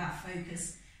really get that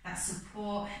focus, that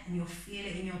support, and you'll feel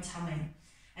it in your tummy.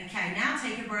 Okay, now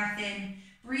take a breath in,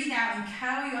 breathe out and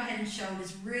curl your head and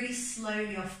shoulders really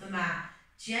slowly off the mat.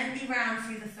 Gently round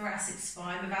through the thoracic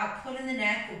spine without pulling the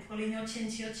neck or pulling your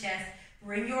chin to your chest.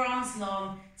 Bring your arms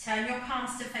long, turn your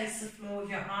palms to face the floor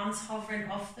with your arms hovering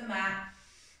off the mat.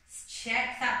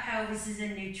 Check that pelvis is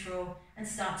in neutral and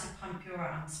start to pump your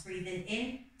arms. Breathing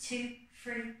in, 2,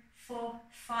 3, 4,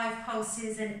 5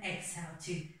 pulses, and exhale,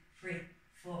 2, 3,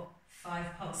 4, 5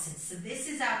 pulses. So this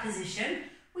is our position.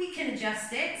 We can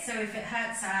adjust it, so if it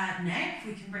hurts our neck,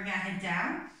 we can bring our head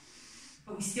down,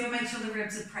 but we still make sure the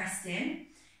ribs are pressed in.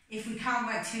 If we can't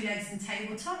work 2 legs in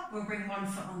tabletop, we'll bring 1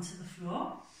 foot onto the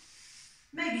floor.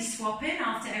 Maybe swapping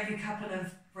after every couple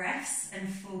of breaths and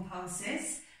full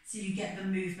pulses, so you get the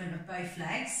movement of both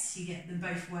legs, you get them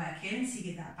both working, so you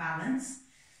get that balance.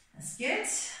 That's good.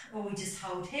 Or we just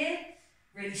hold here,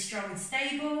 really strong and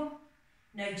stable.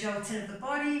 No jolting of the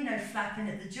body, no flapping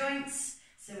at the joints.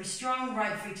 So we're strong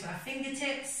right through to our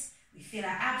fingertips. We feel our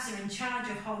abs are in charge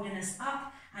of holding us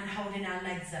up and holding our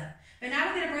legs up. But now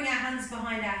we're going to bring our hands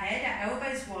behind our head, our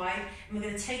elbows wide, and we're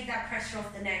going to take that pressure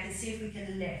off the neck and see if we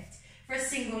can lift for a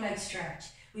single leg stretch.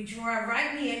 We draw our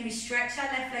right knee in, we stretch our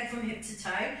left leg from hip to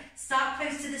toe, start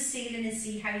close to the ceiling and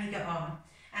see how you get on.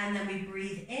 And then we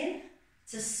breathe in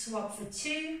to swap for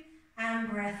 2 and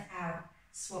breath out,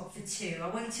 swap for 2. I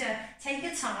want you to take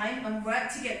your time and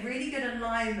work to get really good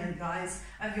alignment, guys,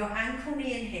 of your ankle,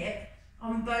 knee and hip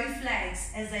on both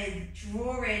legs as they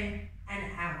draw in and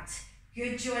out.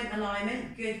 Good joint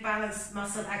alignment, good balanced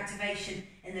muscle activation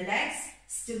in the legs,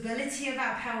 stability of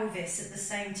our pelvis at the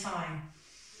same time.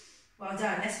 Well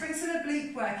done. Let's bring some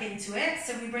oblique work into it.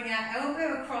 So we bring our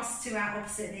elbow across to our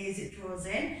opposite knee as it draws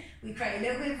in. We create a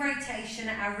little bit of rotation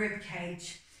at our rib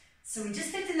cage. So we're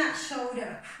just lifting that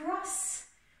shoulder across.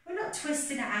 We're not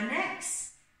twisting at our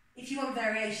necks. If you want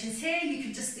variations here, you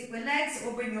can just stick with legs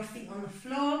or bring your feet on the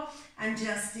floor and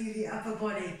just do the upper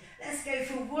body. Let's go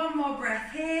for 1 more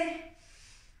breath here.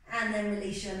 And then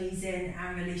release your knees in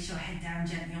and release your head down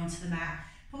gently onto the mat.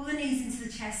 Pull the knees into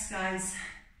the chest, guys.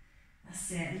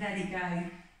 That's it, let it go.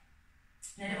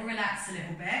 Let it relax a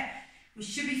little bit. We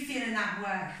should be feeling that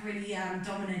work really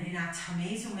dominant in our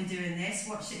tummies when we're doing this.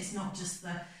 Watch it, it's not just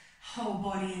the whole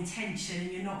body in tension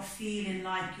and you're not feeling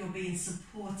like you're being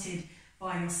supported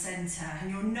by your centre.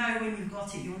 And you'll know when you've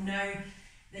got it, you'll know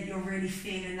that you're really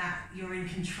feeling that you're in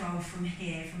control from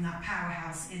here, from that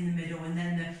powerhouse in the middle, and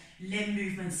then the limb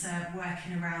movements are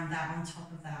working around that on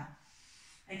top of that.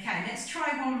 Okay, let's try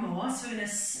 1 more. So we're going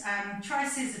to try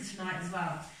scissor tonight as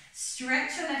well.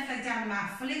 Stretch your left leg down the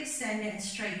mat, fully extend it and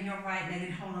straighten your right leg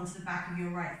and hold onto the back of your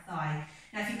right thigh.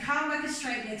 Now if you can't work a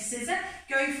straight leg scissor,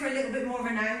 go for a little bit more of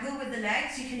an angle with the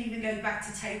legs. You can even go back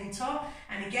to tabletop,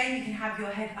 and again you can have your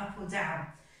head up or down.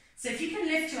 So if you can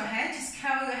lift your head, just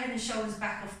curl your head and shoulders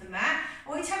back off the mat.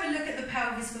 Always have a look at the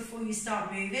pelvis before you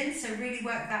start moving, so really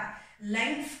work that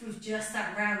length with just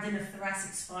that rounding of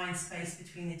thoracic spine space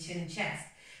between the chin and chest.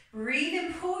 Breathe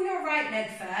and pull your right leg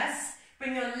first.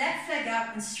 Bring your left leg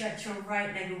up and stretch your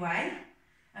right leg away.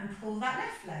 And pull that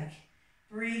left leg.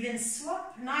 Breathe in,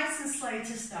 swap, nice and slow to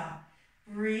start.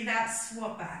 Breathe out,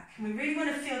 swap back. And we really want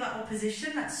to feel that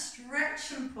opposition, that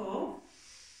stretch and pull.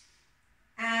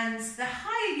 And the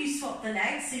higher you swap the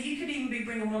legs, so you could even be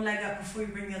bringing one leg up before you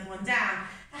bring the other one down,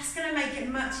 that's going to make it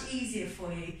much easier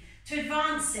for you. To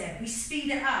advance it, we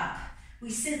speed it up. We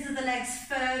scissor the legs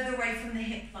further away from the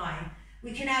hip line.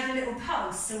 We can add a little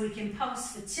pulse, so we can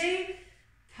pulse for 2,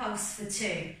 pulse for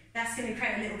 2. That's going to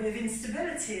create a little bit of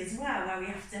instability as well, where we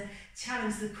have to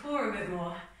challenge the core a bit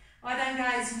more. Well done,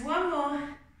 guys. 1 more,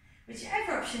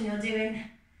 whichever option you're doing,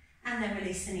 and then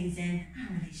release the knees in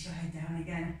and release your head down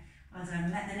again. Well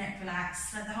done. Let the neck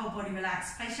relax, let the whole body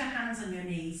relax. Place your hands on your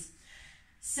knees.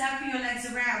 Circle your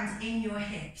legs around in your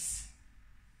hips.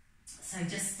 So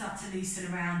just start to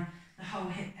loosen around the whole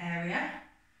hip area.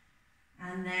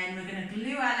 And then we're going to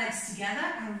glue our legs together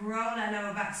and roll our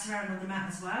lower backs around on the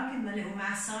mat as well. Give them a little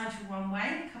massage one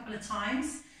way, a couple of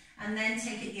times. And then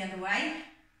take it the other way.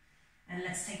 And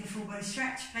let's take a full body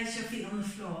stretch. Place your feet on the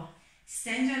floor.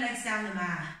 Extend your legs down the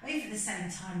mat. Both at the same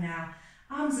time now.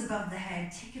 Arms above the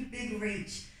head, take a big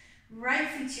reach. Right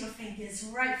through to your fingers,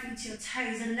 right through to your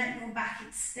toes, and let your back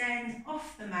extend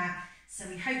off the mat. So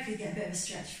we hopefully get a bit of a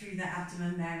stretch through the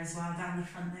abdomen there as well, down the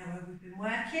front there where we've been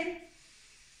working.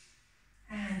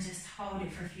 And just hold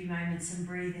it for a few moments and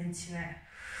breathe into it.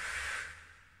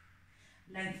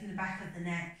 Lengthen the back of the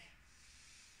neck.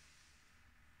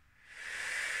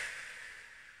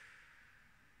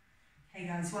 Okay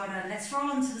guys, well done. Let's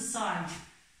roll onto the side.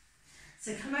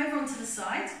 So come over onto the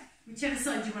side, whichever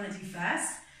side you want to do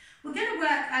first. We're going to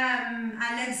work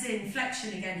our legs in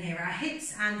flexion again here, our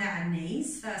hips and our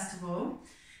knees first of all.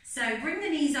 So bring the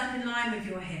knees up in line with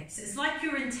your hips. It's like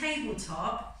you're in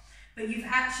tabletop, but you've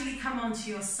actually come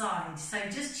onto your side. So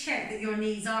just check that your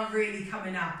knees are really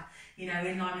coming up, you know,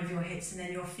 in line with your hips, and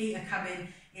then your feet are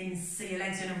coming in, so your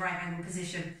legs are in a right angle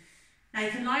position. Now you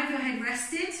can lie with your head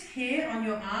rested here on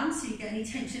your arms, so you get any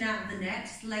tension out of the neck.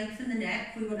 Just lengthen the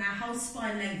neck. We want our whole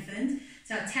spine lengthened.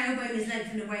 So our tailbone is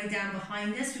lengthened away down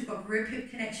behind us. We've got rib-hip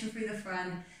connection through the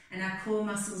front, and our core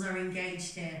muscles are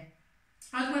engaged here.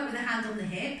 I'd work with a hand on the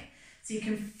hip, so you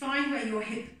can find where your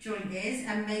hip joint is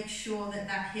and make sure that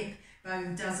that hip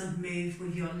bone doesn't move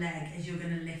with your leg as you're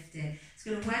going to lift it. It's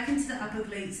going to work into the upper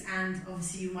glutes, and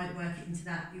obviously you might work it into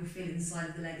that, you'll feel it inside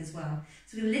of the leg as well.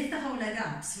 So we're going to lift the whole leg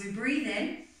up. So we breathe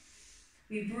in,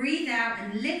 we breathe out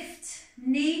and lift,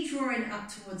 knee drawing up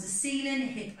towards the ceiling,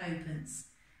 hip opens.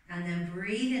 And then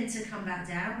breathe in to come back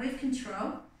down with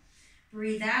control.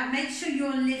 Breathe out, make sure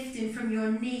you're lifting from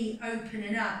your knee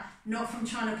opening up, not from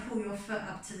trying to pull your foot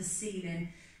up to the ceiling.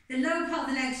 The lower part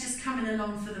of the leg's just coming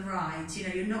along for the ride, you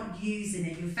know, you're not using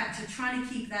it. In fact, you're trying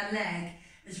to keep that leg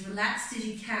as relaxed as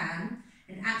you can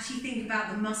and actually think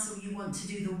about the muscle you want to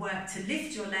do the work to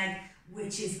lift your leg,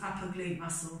 which is upper glute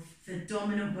muscle. The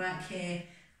dominant work here.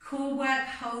 Core work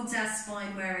holds our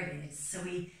spine where it is. So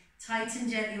we tighten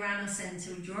gently around our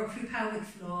centre, we draw it through pelvic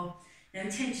floor. No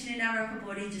tension in our upper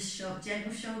body, just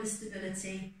gentle shoulder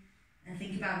stability. And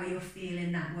think about where you're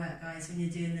feeling that work, guys, when you're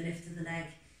doing the lift of the leg.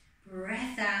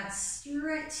 Breath out,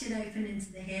 stretch and open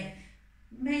into the hip.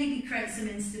 Maybe create some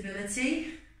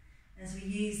instability as we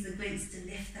use the glutes to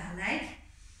lift that leg.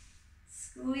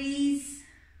 Squeeze.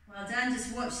 Well done.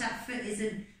 Just watch that foot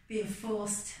isn't being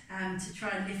forced to try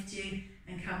and lift you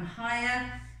and come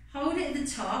higher. Hold it at the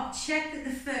top. Check that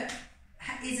the foot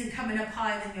isn't coming up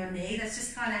higher than your knee. That's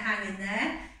just kind of hanging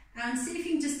there. And see if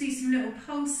you can just do some little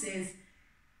pulses.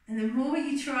 And the more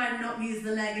you try and not use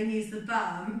the leg and use the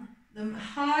bum, the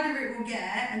harder it will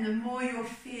get, and the more you'll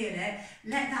feel it.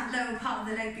 Let that lower part of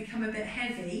the leg become a bit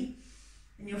heavy,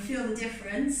 and you'll feel the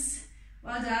difference.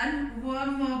 Well done.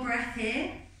 One more breath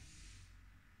here.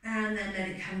 And then let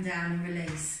it come down and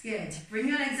release. Good. Bring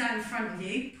your legs out in front of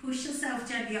you. Push yourself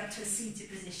gently up to a seated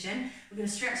position. We're going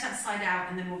to stretch that side out,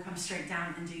 and then we'll come straight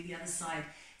down and do the other side.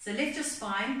 So lift your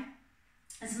spine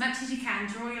as much as you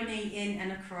can. Draw your knee in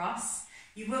and across.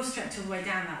 You will stretch all the way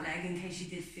down that leg in case you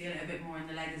did feel it a bit more in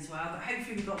the leg as well. But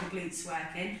hopefully we've got the glutes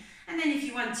working. And then if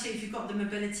you want to, if you've got the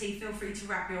mobility, feel free to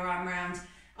wrap your arm around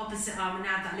opposite arm and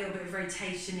add that little bit of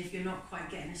rotation if you're not quite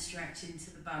getting a stretch into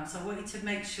the bum. So I want you to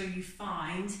make sure you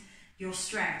find your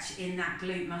stretch in that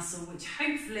glute muscle, which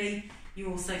hopefully you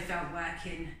also felt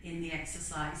working in the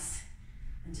exercise.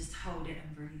 And just hold it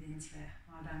and breathe into it.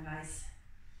 Well done, guys.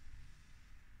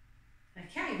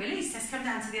 Okay, release. Let's come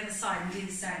down to the other side and do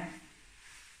the same.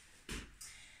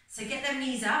 So get them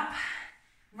knees up,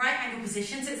 right angle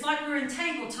position. So it's like we're in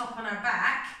tabletop on our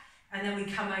back, and then we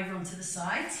come over onto the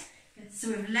side. So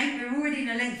we're already in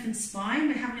a lengthened spine.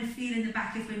 We're having a feel in the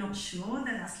back if we're not sure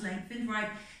that that's lengthened, right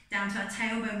down to our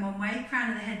tailbone one way,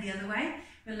 crown of the head the other way.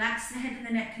 Relax the head and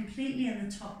the neck completely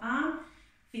and the top arm.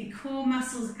 Think core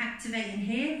muscles activating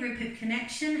here, rib hip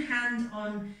connection, hand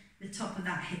on the top of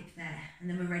that hip there, and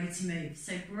then we're ready to move.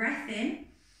 So breath in,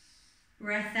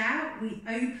 breath out. We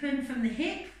open from the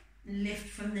hip, lift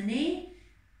from the knee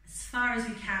as far as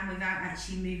we can without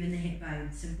actually moving the hip bone.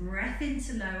 So breath in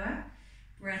to lower,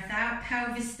 breath out,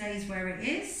 pelvis stays where it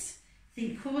is.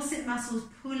 Think corset muscles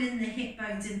pulling the hip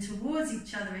bones in towards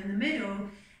each other in the middle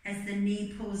as the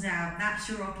knee pulls out. That's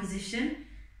your opposition.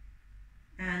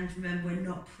 And remember,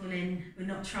 we're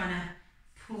not trying to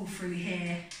pull through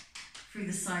here, through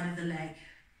the side of the leg.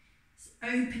 It's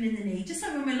opening the knee, just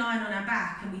like when we're lying on our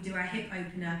back and we do our hip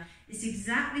opener. It's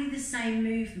exactly the same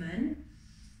movement,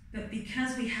 but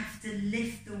because we have to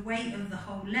lift the weight of the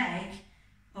whole leg,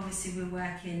 obviously we're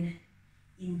working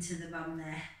into the bum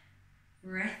there.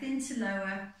 Breath in to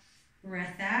lower,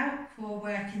 breath out, core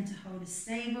working to hold us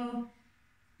stable,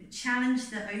 but challenge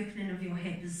the opening of your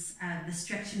hips, the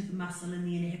stretching of the muscle in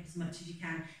the inner hip as much as you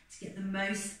can to get the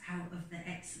most out of the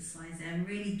exercise there and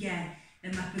really get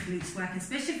them upper glutes working,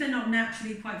 especially if they're not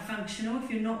naturally quite functional,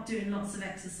 if you're not doing lots of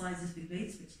exercises for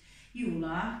glutes, which you all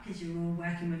are, because you're all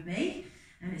working with me,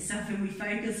 and it's something we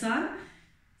focus on.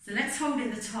 So let's hold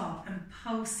it at the top and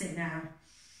pulse it now.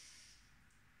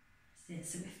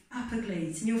 So with upper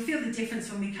glutes, and you'll feel the difference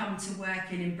when we come to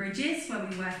working in bridges, where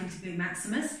we work into glute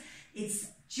maximus. It's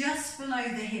just below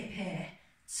the hip here,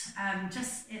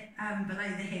 below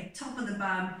the hip, top of the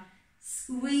bum.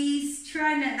 Squeeze,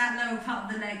 try and let that lower part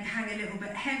of the leg hang a little bit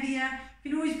heavier.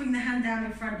 You can always bring the hand down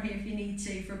in front here if you need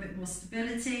to for a bit more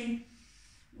stability.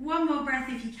 One more breath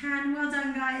if you can. Well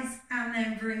done, guys. And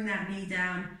then bring that knee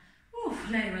down. Ooh,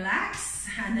 let it relax.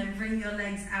 And then bring your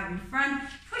legs out in front.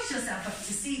 Push yourself up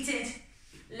to seated.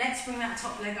 Let's bring that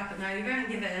top leg up and over and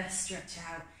give it a stretch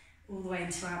out all the way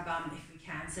into our bum if we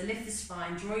can. So lift the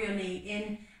spine, draw your knee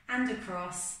in and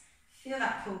across. Feel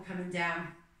that pull coming down.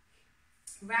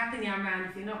 Wrapping the arm around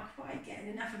if you're not quite getting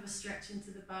enough of a stretch into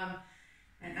the bum,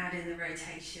 and add in the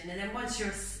rotation. And then once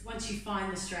you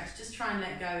find the stretch, just try and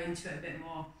let go into it a bit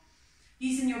more.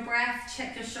 Using your breath,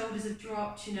 check your shoulders have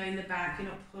dropped, you know, in the back, you're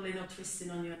not pulling or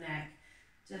twisting on your neck.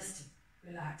 Just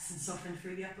relax and soften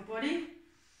through the upper body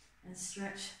and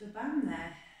stretch the bum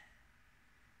there.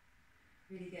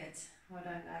 Really good. Well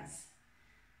done, guys.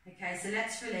 Okay, so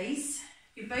let's release.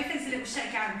 Give both legs a little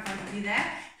shake out in front of you there.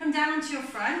 Come down onto your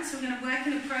front. So we're going to work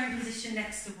in a prone position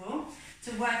next to wall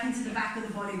to work into the back of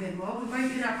the body a bit more. We've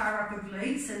opened up our upper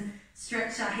glutes and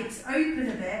stretch our hips open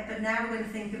a bit, but now we're going to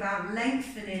think about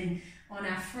lengthening on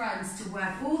our fronts to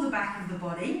work all the back of the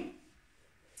body.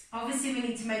 Obviously, we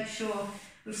need to make sure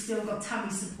we've still got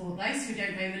tummy support though, so we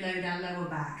don't overload our lower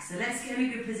back. So let's get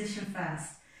in a good position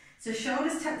first. So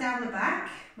shoulders tucked down the back.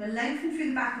 We're lengthened through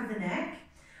the back of the neck.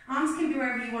 Arms can be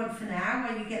wherever you want for now,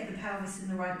 where you get the pelvis in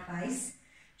the right place.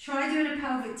 Try doing a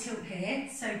pelvic tilt here.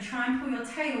 So try and pull your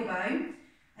tailbone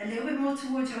a little bit more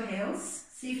towards your heels.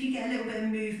 See if you get a little bit of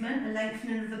movement, a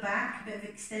lengthening of the back, a bit of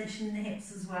extension in the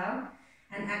hips as well,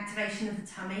 and activation of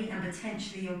the tummy and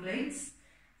potentially your glutes.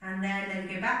 And then let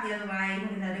it go back the other way. We're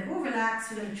going to let it all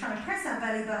relax. We're going to try and press our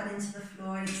belly button into the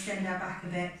floor and extend our back a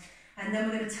bit. And then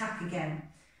we're going to tuck again.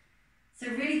 So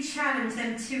really challenge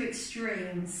them two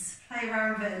extremes. Play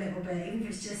around with it a little bit. Even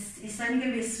if it's only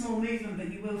going to be a small movement,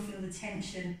 but you will feel the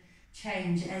tension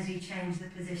change as you change the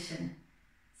position.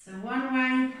 So one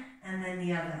way and then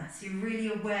the other. So you're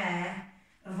really aware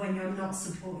of when you're not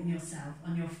supporting yourself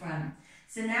on your front.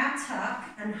 So now tuck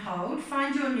and hold.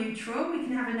 Find your neutral. We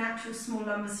can have a natural small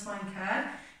lumbar spine curve.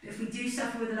 But if we do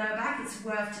suffer with the lower back, it's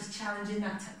worth just challenging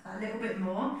that tuck a little bit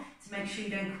more to make sure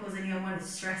you don't cause any unwanted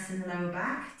stress in the lower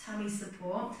back. Tummy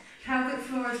support. Pelvic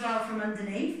floor as well from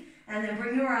underneath. And then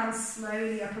bring your arms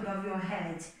slowly up above your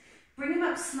head. Bring them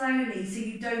up slowly so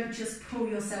you don't just pull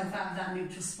yourself out of that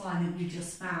neutral spine that you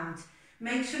just found.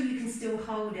 Make sure you can still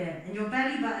hold it. And your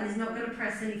belly button is not going to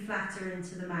press any flatter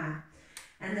into the mat.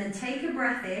 And then take a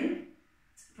breath in.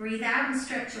 Breathe out and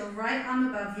stretch your right arm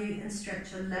above you and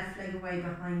stretch your left leg away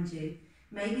behind you.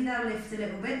 Maybe they'll lift a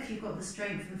little bit if you've got the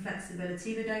strength and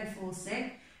flexibility, but don't force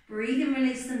it. Breathe and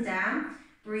release them down.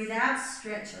 Breathe out,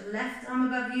 stretch your left arm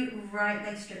above you, right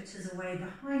leg stretches away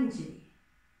behind you.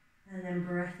 And then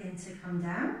breath in to come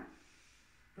down.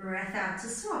 Breath out to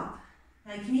swap.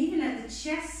 Now you can even let the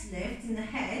chest lift in the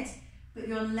head, but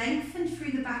you're lengthened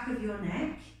through the back of your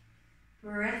neck.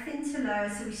 Breath in to lower,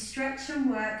 so we stretch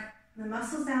and work the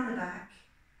muscles down the back,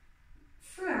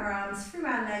 through our arms, through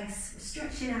our legs. We're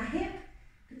stretching our hip.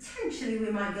 Potentially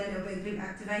we might get a little bit of glute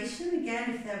activation.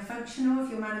 Again, if they're functional, if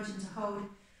you're managing to hold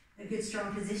a good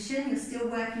strong position, you're still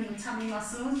working your tummy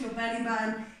muscles, your belly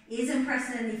button isn't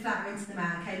pressing any flatter into the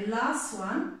mat. Okay, last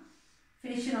one.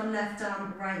 Finishing on left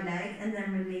arm, right leg, and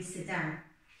then release it down.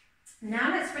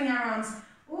 Now let's bring our arms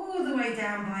all the way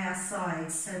down by our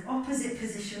sides, so opposite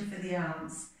position for the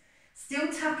arms.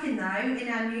 Still tucking though in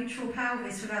our neutral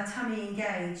pelvis with our tummy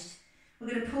engaged. We're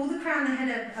going to pull the crown of the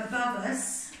head above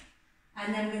us,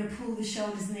 and then we're going to pull the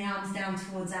shoulders and the arms down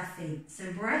towards our feet.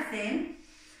 So breath in,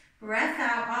 breath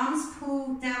out, arms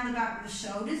pull down the back of the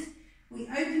shoulders. We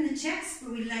open the chest,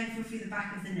 but we lengthen through the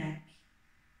back of the neck.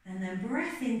 And then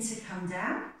breath in to come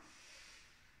down.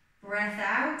 Breath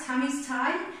out, tummy's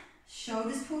tight,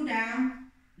 shoulders pull down.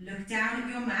 Look down at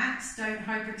your mat, don't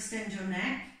hyperextend your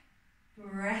neck.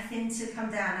 Breath in to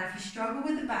come down. Now if you struggle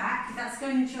with the back, if that's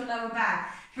going into your lower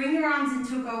back, bring your arms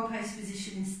into a goalpost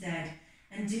position instead.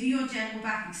 And do your gentle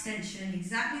back extension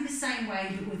exactly the same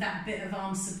way, but with that bit of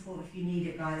arm support if you need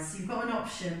it, guys. So you've got an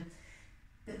option.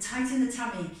 But tighten the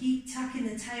tummy, keep tucking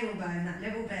the tailbone that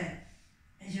little bit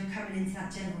as you're coming into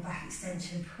that gentle back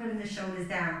extension, pulling the shoulders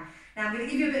down. Now I'm going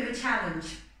to give you a bit of a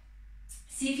challenge.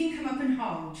 See if you can come up and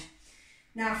hold.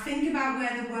 Now think about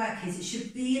where the work is. It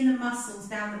should be in the muscles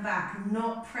down the back,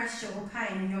 not pressure or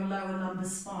pain in your lower lumbar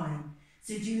spine.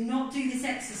 So do not do this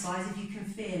exercise if you can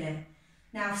feel it.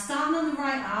 Now starting on the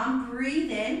right arm,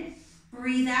 breathe in,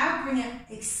 breathe out, bring it,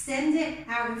 extend it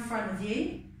out in front of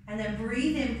you, and then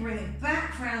breathe in, bring it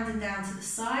back round and down to the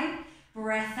side.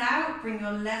 Breath out, bring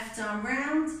your left arm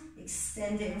round,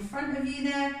 extend it in front of you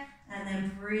there, and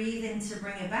then breathe in to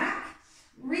bring it back.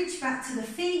 Reach back to the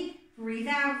feet. Breathe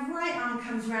out, right arm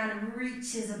comes round and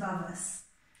reaches above us.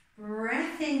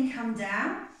 Breath in, come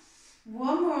down.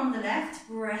 One more on the left,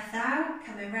 breath out,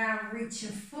 coming round, reaching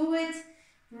forward.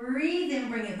 Breathe in,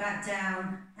 bring it back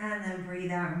down, and then breathe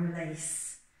out and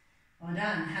release. Well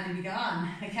done, how did we go on?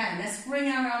 Okay, let's bring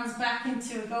our arms back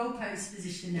into a goalpost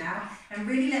position now, and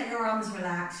really let your arms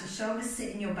relax, your shoulders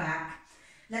sit in your back.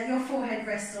 Let your forehead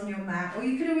rest on your mat, or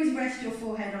you can always rest your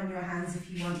forehead on your hands if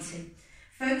you want to.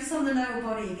 Focus on the lower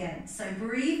body again. So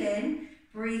breathe in,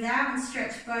 breathe out and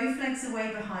stretch both legs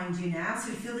away behind you now. So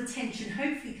we feel the tension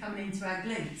hopefully coming into our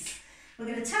glutes. We're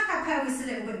going to tuck our pelvis a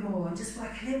little bit more and just work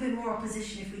a little bit more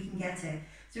opposition if we can get it.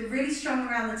 So we're really strong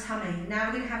around the tummy. And now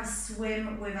we're going to have a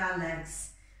swim with our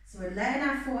legs. So we're letting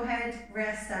our forehead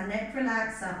rest, our neck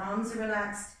relax, our arms are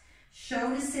relaxed,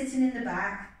 shoulders sitting in the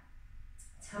back,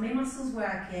 tummy muscles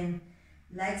working,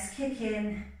 legs kick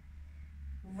in.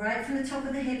 Right from the top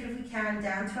of the hip if we can,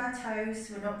 down to our toes,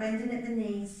 so we're not bending at the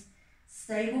knees.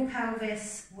 Stable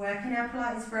pelvis, working our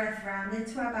Pilates breath round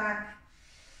into our back.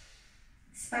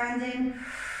 Expanding,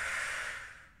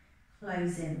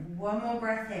 closing. One more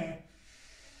breath here.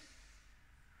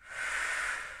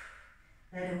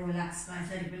 Let it relax, guys,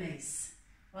 let it release.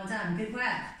 Well done, good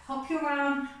work. Pop your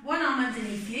arm, one arm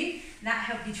underneath you, and that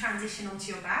helps you transition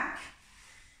onto your back.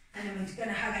 And then we're going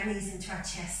to hug our knees into our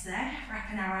chest there,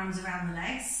 wrapping our arms around the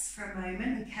legs for a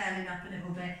moment and curling up a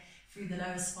little bit through the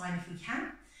lower spine if we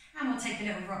can. And we'll take a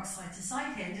little rock side to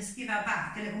side here and just give our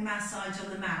back a little massage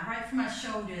on the mat, right from our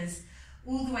shoulders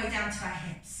all the way down to our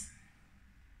hips.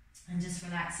 And just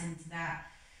relax into that,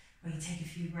 where you take a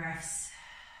few breaths.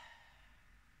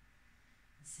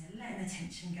 So letting the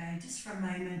tension go just for a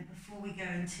moment before we go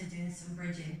into doing some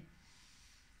bridging.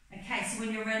 Okay, so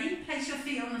when you're ready, place your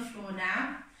feet on the floor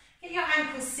now. Get your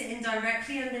ankles sitting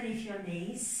directly underneath your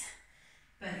knees,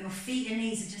 but your feet and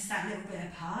knees are just that little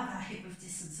bit apart, that hip width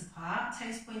distance apart,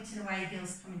 toes pointing away,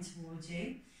 heels coming towards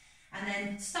you. And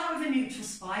then start with a neutral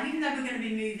spine, even though we're going to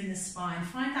be moving the spine,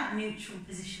 find that neutral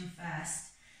position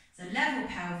first. So level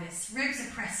pelvis, ribs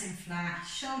are pressing flat,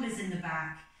 shoulders in the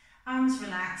back, arms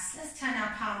relaxed. Let's turn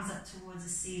our palms up towards the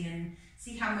ceiling,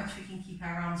 see how much we can keep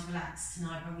our arms relaxed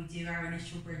tonight when we do our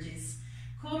initial bridges.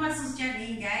 Core muscles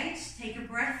gently engaged. Take a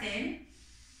breath in.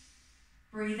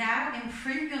 Breathe out.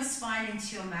 Imprint your spine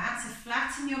into your mat. So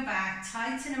flatten your back,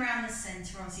 tighten around the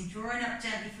centre, obviously drawing up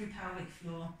gently through pelvic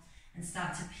floor. And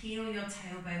start to peel your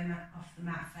tailbone off the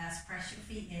mat first. Press your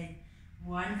feet in.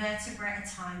 One vertebra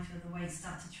at a time. Feel the weight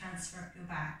start to transfer up your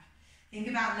back. Think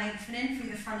about lengthening through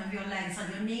the front of your legs,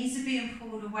 like your knees are being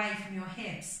pulled away from your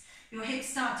hips. Your hips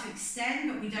start to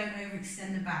extend, but we don't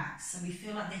overextend the back. So we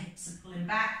feel like the hips are pulling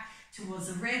back towards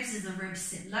the ribs as the ribs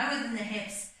sit lower than the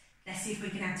hips. Let's see if we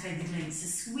can activate the glutes.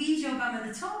 So squeeze your bum at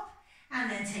the top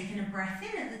and then taking a breath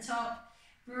in at the top.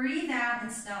 Breathe out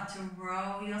and start to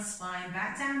roll your spine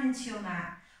back down into your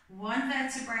mat. One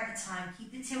vertebra at a time.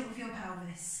 Keep the tilt of your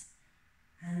pelvis.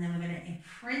 And then we're going to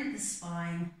imprint the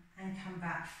spine and come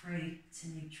back through to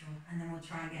neutral. And then we'll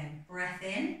try again. Breath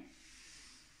in.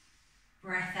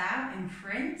 Breath out,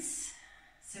 imprint.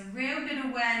 So real good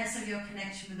awareness of your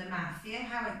connection with the mat. Feel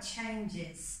how it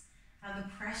changes, how the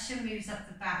pressure moves up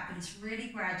the back, but it's really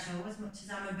gradual as much as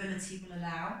our mobility will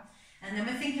allow. And then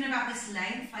we're thinking about this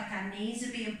length, like our knees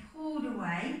are being pulled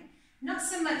away. Not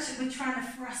so much that we're trying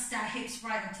to thrust our hips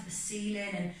right up to the ceiling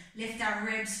and lift our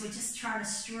ribs. We're just trying to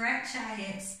stretch our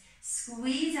hips,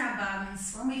 squeeze our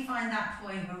bums. When we find that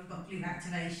point where we've got glute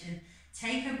activation,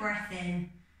 take a breath in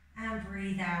and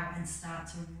breathe out and start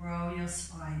to roll your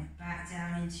spine back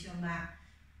down into your mat.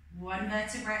 One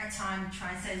vertebra at a time.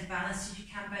 Try and stay as balanced as you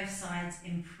can both sides.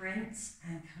 Imprint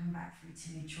and come back through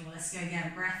to neutral. Let's go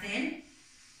again. Breath in.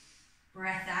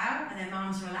 Breath out, and then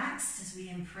arms relaxed as we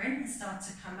imprint and start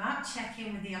to come up. Check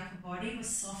in with the upper body. We're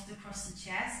soft across the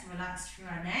chest, relaxed through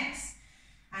our necks.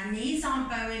 Our knees aren't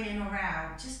bowing in or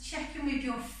out. Just check in with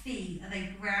your feet. Are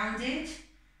they grounded?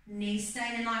 Knees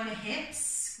staying in line with hips.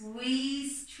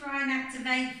 Squeeze, try and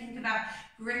activate. Think about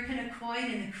gripping a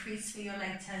coin in the crease where your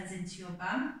leg turns into your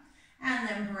bum. And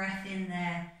then breath in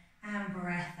there and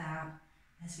breath out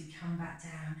as we come back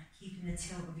down, keeping the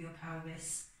tilt of your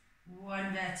pelvis.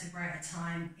 One vertebra at a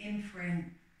time, imprint,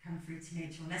 come through to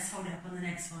neutral. Let's hold it up on the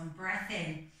next one. Breath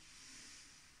in.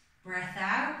 Breath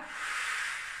out,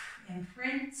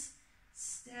 imprint,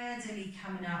 sturdily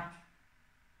coming up,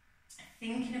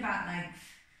 thinking about length.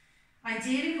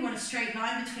 Ideally, we want a straight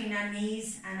line between our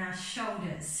knees and our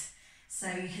shoulders. So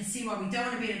you can see why we don't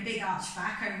want to be in a big arch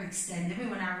back, overextended. We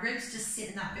want our ribs just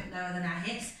sitting that bit lower than our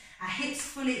hips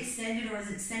fully extended or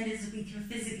as extended as we can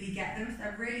physically get them. If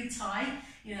they're really tight,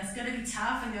 you know, it's going to be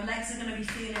tough and your legs are going to be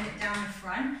feeling it down the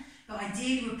front. But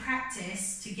ideally, we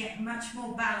practice to get much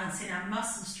more balance in our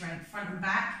muscle strength, front and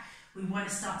back. We want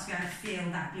to start to be able to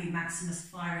feel that glute maximus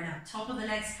firing up. Top of the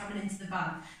legs coming into the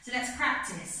bum. So let's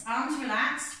practice. Arms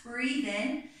relaxed, breathe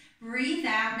in, breathe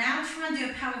out. Now try and do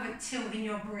a pelvic tilt in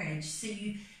your bridge. So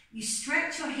you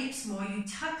stretch your hips more, you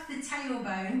tuck the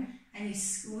tailbone and you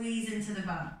squeeze into the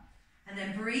bum. And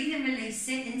then breathe and release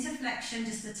it into flexion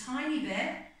just a tiny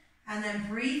bit. And then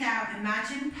breathe out,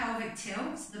 imagine pelvic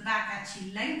tilt. So the back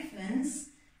actually lengthens.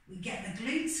 We get the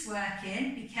glutes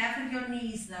working. Be careful of your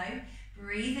knees though.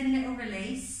 Breathe in, little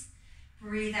release.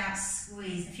 Breathe out,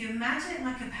 squeeze. If you imagine it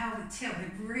like a pelvic tilt,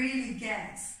 it really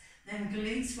gets them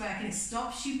glutes working. It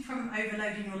stops you from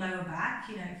overloading your lower back.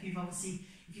 You know, if you've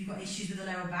got issues with the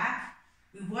lower back,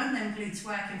 we want them glutes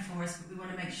working for us, but we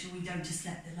want to make sure we don't just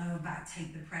let the lower back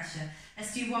take the pressure.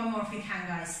 Let's do one more if we can,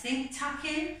 guys. Think, tuck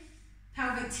in,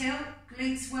 pelvic tilt,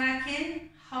 glutes working.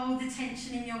 Hold the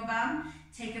tension in your bum.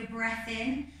 Take a breath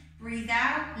in. Breathe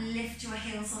out, lift your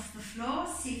heels off the floor.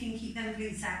 See if you can keep them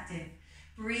glutes active.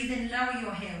 Breathe in, lower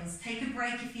your heels. Take a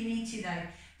break if you need to though.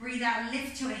 Breathe out,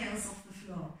 lift your heels off the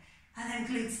floor. And then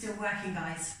glutes still working,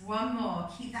 guys. One more,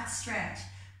 keep that stretch.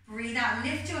 Breathe out,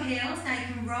 lift your heels. Now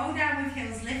you can roll down with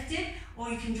heels lifted or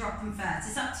you can drop them first.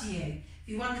 It's up to you. If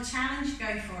you want the challenge,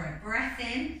 go for it. Breath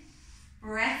in,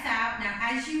 breath out. Now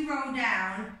as you roll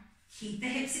down, keep the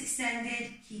hips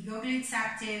extended, keep your glutes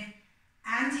active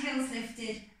and heels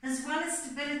lifted, as well as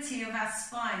stability of our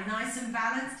spine. Nice and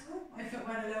balanced. Oh, my foot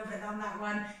went a little bit on that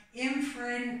one.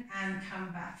 Imprint and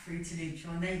come back through to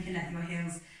neutral. And then you can let your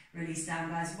heels release down,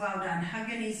 guys. Well done. Hug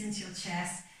your knees into your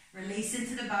chest. Release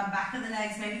into the bum, back of the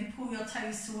legs. Maybe pull your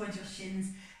toes towards your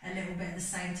shins a little bit at the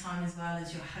same time as well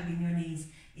as you're hugging your knees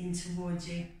in towards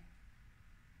you.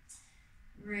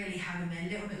 Really hug them in.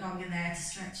 A little bit longer there to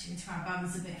stretch into our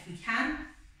bums a bit if we can.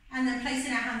 And then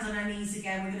placing our hands on our knees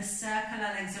again, we're going to circle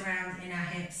our legs around in our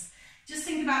hips. Just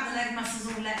think about the leg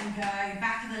muscles all letting go.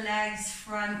 Back of the legs,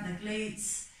 front, the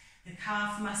glutes, the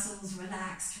calf muscles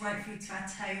relaxed right through to our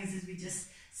toes as we just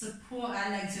support our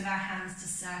legs with our hands to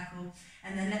circle.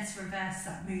 And then let's reverse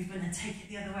that movement and take it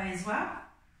the other way as well.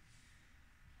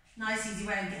 Nice easy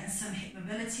way of getting some hip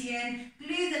mobility in.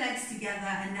 Glue the legs together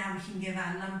and now we can give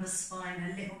our lumbar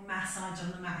spine a little massage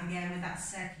on the mat again with that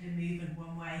circular movement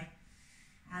one way.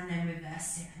 And then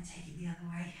reverse it and take it the other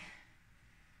way.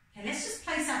 Okay, let's just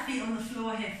place our feet on the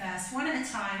floor here first, one at a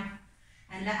time,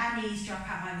 and let our knees drop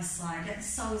out either side. Let the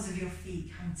soles of your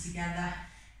feet come together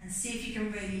and see if you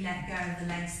can really let go of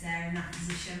the legs there in that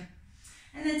position.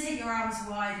 And then take your arms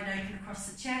wide and open across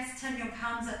the chest. Turn your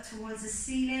palms up towards the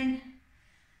ceiling.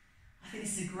 I think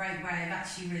this is a great way of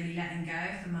actually really letting go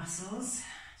of the muscles.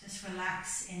 Just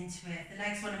relax into it. The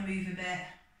legs want to move a bit.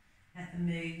 Let them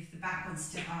move. The back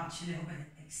wants to arch a little bit,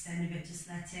 extend a bit, just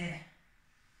let it.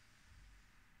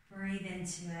 Breathe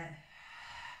into it.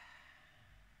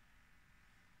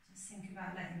 Just think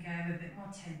about letting go of a bit more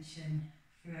tension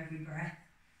through every breath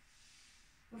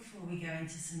before we go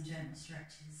into some gentle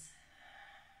stretches.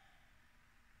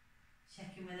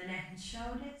 Check in with the neck and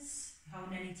shoulders. If you're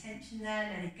holding any tension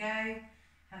there, let it go.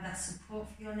 Have that support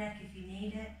for your neck if you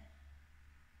need it.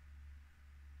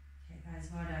 Guys,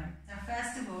 well done. Now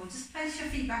first of all, just place your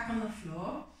feet back on the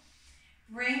floor.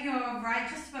 Bring your right,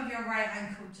 just above your right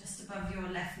ankle, just above your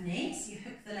left knee. So you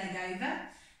hook the leg over.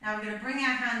 Now we're going to bring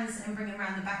our hands and bring them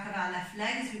around the back of our left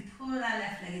leg as we pull our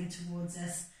left leg in towards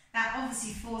us. That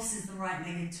obviously forces the right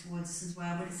leg in towards us as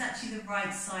well, but it's actually the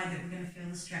right side that we're going to feel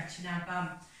the stretch in our bum.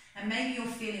 And maybe you'll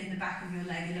feel it in the back of your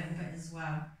leg a little bit as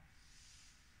well.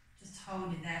 Just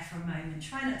hold it there for a moment.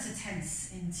 Try not to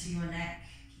tense into your neck.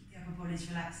 Upper body as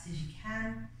relaxed as you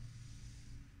can.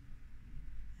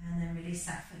 And then release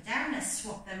that foot down. Let's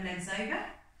swap them legs over.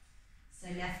 So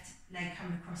left leg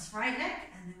coming across right leg,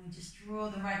 and then we just draw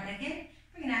the right leg in.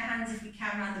 Bringing our hands, if we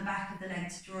can, around the back of the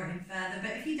leg to draw it in further.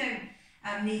 But if you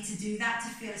don't need to do that to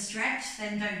feel a stretch,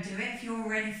 then don't do it. If you're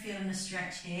already feeling a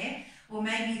stretch here, or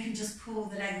maybe you can just pull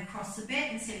the leg across a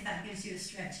bit and see if that gives you a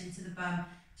stretch into the bum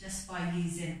just by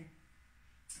using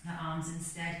the arms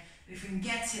instead. But if we can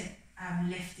get it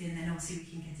lifting, then obviously we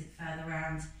can get it further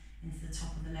around into the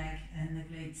top of the leg and the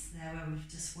glutes there where we've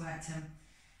just worked them.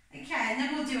 Okay, and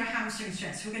then we'll do a hamstring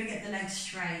stretch. So we're going to get the legs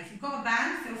straight. If you've got a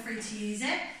band, feel free to use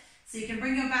it. So you can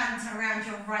bring your band around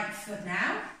your right foot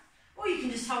now, or you can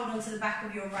just hold on to the back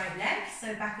of your right leg,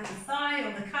 so back of the thigh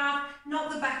or the calf, not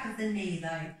the back of the knee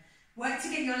though. Work to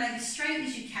get your leg as straight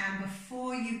as you can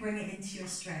before you bring it into your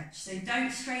stretch. So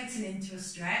don't straighten into a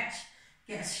stretch.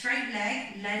 Get a straight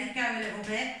leg, let it go a little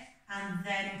bit, and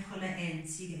then pull it in.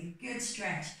 So you get a good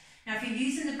stretch. Now if you're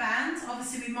using the band,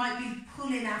 obviously we might be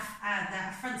pulling the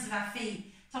fronts of our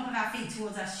feet, top of our feet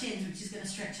towards our shins, which is going to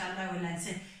stretch our lower leg.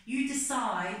 So you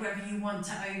decide whether you want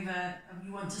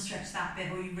to stretch that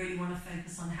bit, or you really want to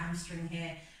focus on hamstring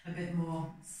here a bit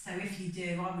more. So if you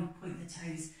do, I would point the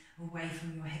toes away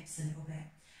from your hips a little bit.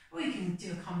 Or you can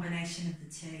do a combination of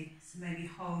the two. So maybe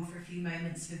hold for a few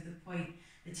moments with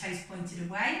the toes pointed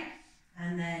away,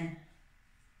 and then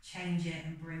change it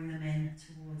and bring them in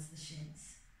towards the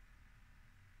shins.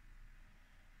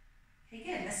 Okay,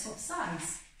 good. Let's swap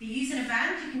sides. If you're using a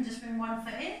band, you can just bring one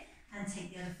foot in and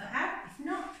take the other foot out. If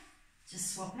not,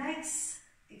 just swap legs.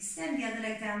 Extend the other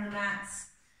leg down the mat,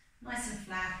 nice and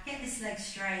flat. Get this leg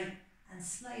straight and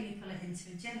slowly pull it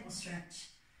into a gentle stretch.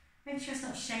 Make sure it's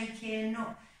not shaking,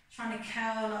 not trying to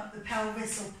curl up the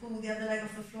pelvis or pull the other leg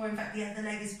off the floor. In fact, the other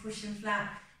leg is pushing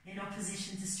flat in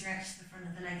opposition to stretch the front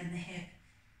of the leg and the hip,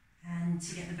 and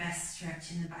to get the best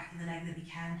stretch in the back of the leg that we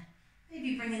can.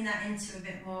 Maybe bringing that into a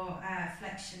bit more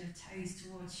flexion of toes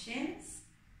towards shins.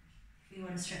 If you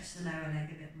want to stretch the lower leg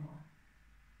a bit more.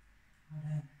 Well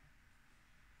done.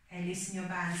 Okay, loosen your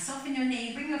band, soften your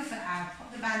knee, bring your foot out,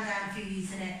 pop the band down if you're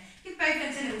using it. Give both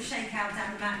legs a little shake out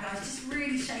down the mat, guys. Just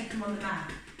really shake them on the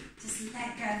mat. Just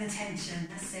let go of the tension,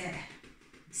 that's it.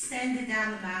 Extend it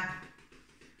down the mat.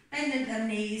 Bending the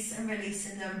knees and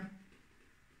releasing them.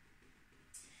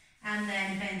 And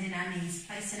then bending our knees,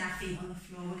 placing our feet on the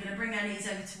floor. We're going to bring our knees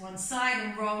over to one side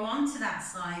and roll onto that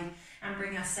side and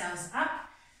bring ourselves up.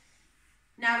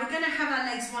 Now we're going to have our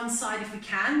legs one side if we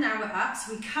can. Now we're up,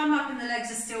 so we come up and the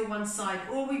legs are still one side,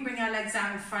 or we bring our legs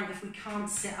out in front if we can't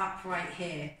sit upright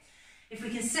here. If we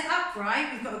can sit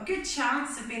upright, we've got a good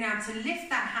chance of being able to lift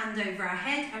that hand over our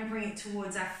head and bring it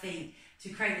towards our feet to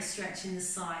create a stretch in the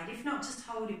side. If not, just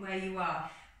hold it where you are.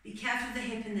 Be careful of the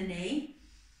hip and the knee,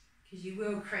 because you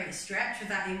will create a stretch with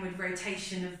that inward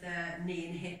rotation of the knee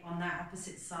and hip on that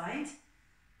opposite side.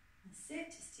 That's it,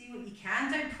 just do what you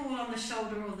can. Don't pull on the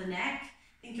shoulder or the neck.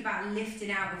 Think about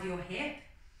lifting out of your hip.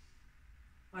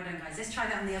 Well done, guys. Let's try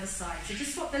that on the other side. So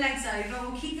just swap the legs over.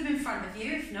 We'll keep them in front of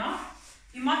you. If not,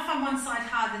 you might find one side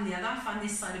harder than the other. I find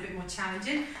this side a bit more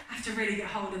challenging. I have to really get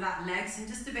hold of that legs and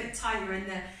just a bit tighter in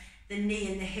the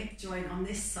knee and the hip joint on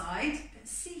this side. But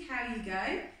see how you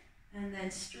go. And then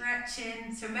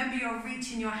stretching. So remember, you're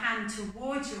reaching your hand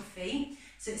towards your feet.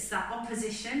 So it's that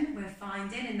opposition we're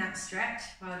finding in that stretch.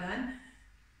 Well done.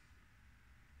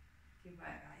 Good work,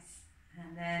 guys.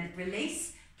 And then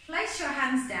release. Place your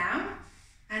hands down.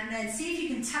 And then see if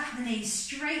you can tuck the knees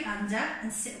straight under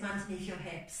and sit them underneath your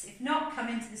hips. If not, come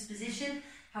into this position,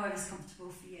 however's comfortable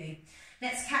for you.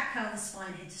 Let's cat curl the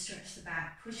spine here to stretch the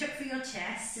back. Push up through your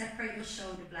chest, separate your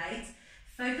shoulder blades.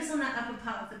 Focus on that upper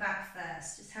part of the back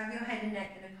first. Just have your head and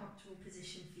neck in a comfortable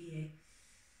position for you.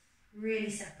 Really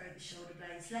separate the shoulder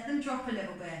blades. Let them drop a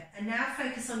little bit. And now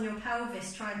focus on your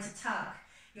pelvis, trying to tuck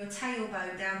your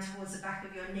tailbone down towards the back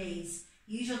of your knees.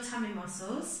 Use your tummy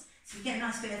muscles. So you get a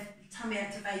nice bit of tummy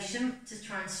activation to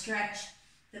try and stretch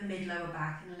the mid-lower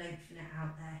back and lengthen it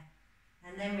out there.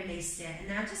 And then release it. And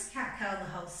now just cat curl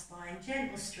the whole spine.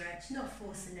 Gentle stretch, not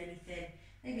forcing anything.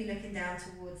 Maybe looking down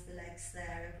towards the legs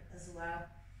there as well.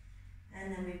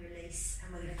 And then we release,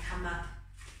 and we're going to come up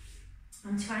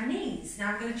onto our knees.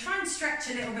 Now we're going to try and stretch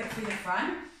a little bit through the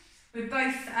front with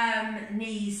both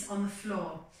knees on the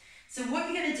floor. So what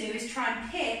you're going to do is try and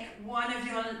pick one of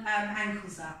your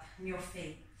ankles up and your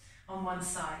feet on one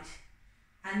side.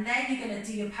 And then you're going to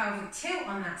do your pelvic tilt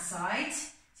on that side. So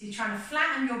you're trying to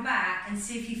flatten your back and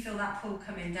see if you feel that pull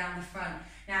coming down the front.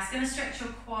 Now it's going to stretch your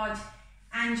quad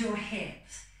and your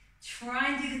hips. Try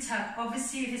and do the tuck.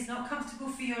 Obviously, if it's not comfortable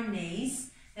for your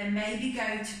knees, then maybe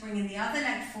go to bringing the other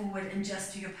leg forward and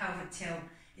just do your pelvic tilt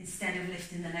instead of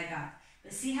lifting the leg up.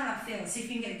 But see how that feels. See if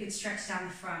you can get a good stretch down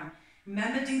the front.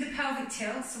 Remember, do the pelvic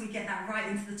tilt so we get that right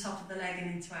into the top of the leg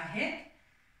and into our hip.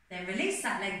 Then release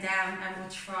that leg down and we'll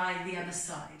try the other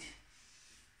side.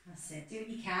 That's it. Do what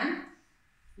you can.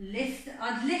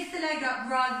 I'd lift the leg up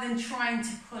rather than trying to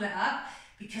pull it up,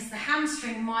 because the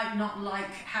hamstring might not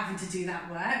like having to do that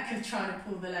work of trying to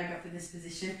pull the leg up in this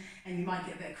position, and you might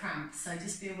get a bit of cramp. So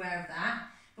just be aware of that.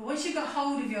 But once you've got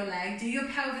hold of your leg, do your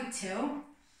pelvic tilt.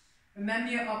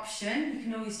 Remember your option. You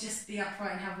can always just be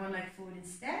upright and have one leg forward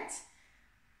instead.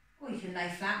 Or you can lay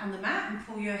flat on the mat and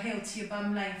pull your heel to your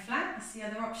bum laying flat. That's the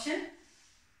other option.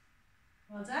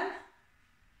 Well done.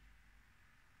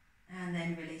 and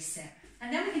then release it.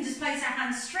 And then we can just place our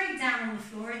hands straight down on the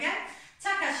floor again.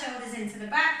 Tuck our shoulders into the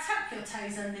back, tuck your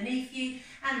toes underneath you,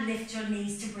 and lift your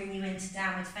knees to bring you into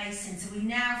downward facing. So we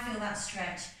now feel that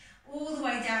stretch all the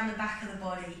way down the back of the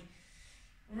body.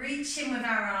 Reach in with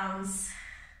our arms,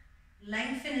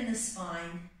 lengthening the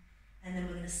spine, and then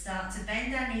we're going to start to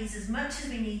bend our knees as much as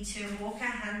we need to and walk our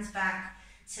hands back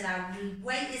till our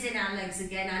weight is in our legs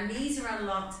again. Our knees are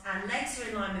unlocked, our legs are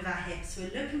in line with our hips.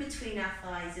 We're looking between our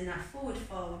thighs in that forward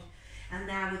fold. And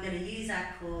now we're going to use our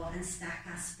core and stack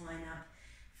our spine up.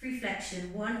 Through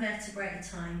flexion, one vertebrae at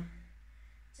a time.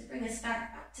 To bring us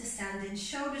back up to standing,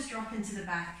 shoulders drop into the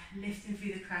back, lifting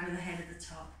through the crown of the head at the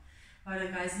top. Right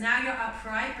then guys, now you're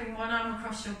upright, bring one arm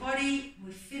across your body.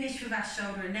 We finish with our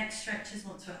shoulder and neck stretches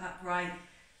once we're upright.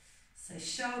 So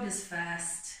shoulders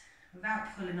first,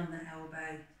 without pulling on the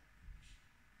elbow.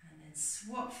 And then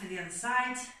swap for the other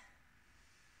side.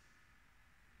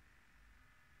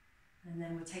 And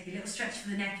then we'll take a little stretch for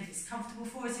the neck if it's comfortable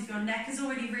for us. If your neck is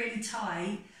already really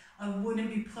tight, I wouldn't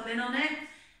be pulling on it.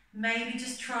 Maybe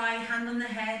just try hand on the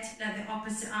head, let the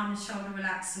opposite arm and shoulder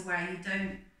relax away.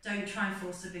 Don't try and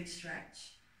force a big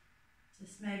stretch.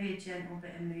 Just maybe a gentle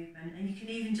bit of movement. And you can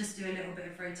even just do a little bit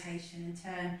of rotation and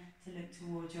turn to look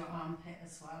towards your armpit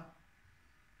as well.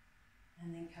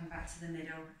 And then come back to the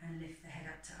middle and lift the head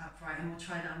up to upright. And we'll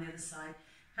try that on the other side.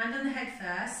 Hand on the head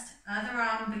first, other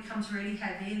arm becomes really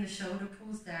heavy and the shoulder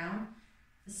pulls down.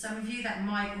 For some of you that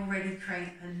might already create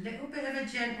a little bit of a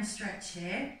gentle stretch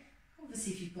here.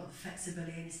 Obviously if you've got the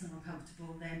flexibility and it's not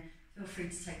uncomfortable, then feel free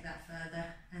to take that further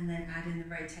and then add in the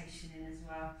rotation in as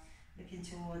well. Looking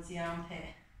towards the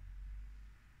armpit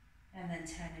and then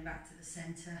turning back to the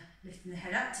centre, lifting the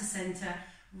head up to centre.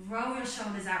 Roll your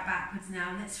shoulders out backwards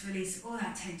now. Let's release all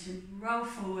that tension, roll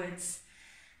forwards.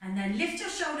 And then lift your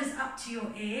shoulders up to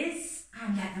your ears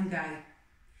and let them go.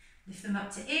 Lift them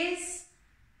up to ears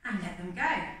and let them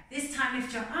go. This time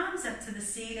lift your arms up to the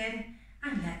ceiling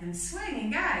and let them swing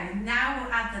and go. And now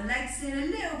we'll add the legs in, a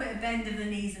little bit of bend of the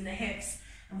knees and the hips.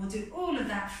 And we'll do all of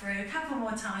that through a couple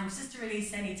more times just to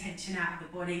release any tension out of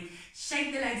the body.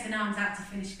 Shake the legs and arms out to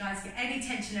finish, guys. Get any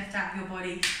tension left out of your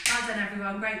body. Well done,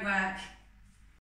 everyone. Great work.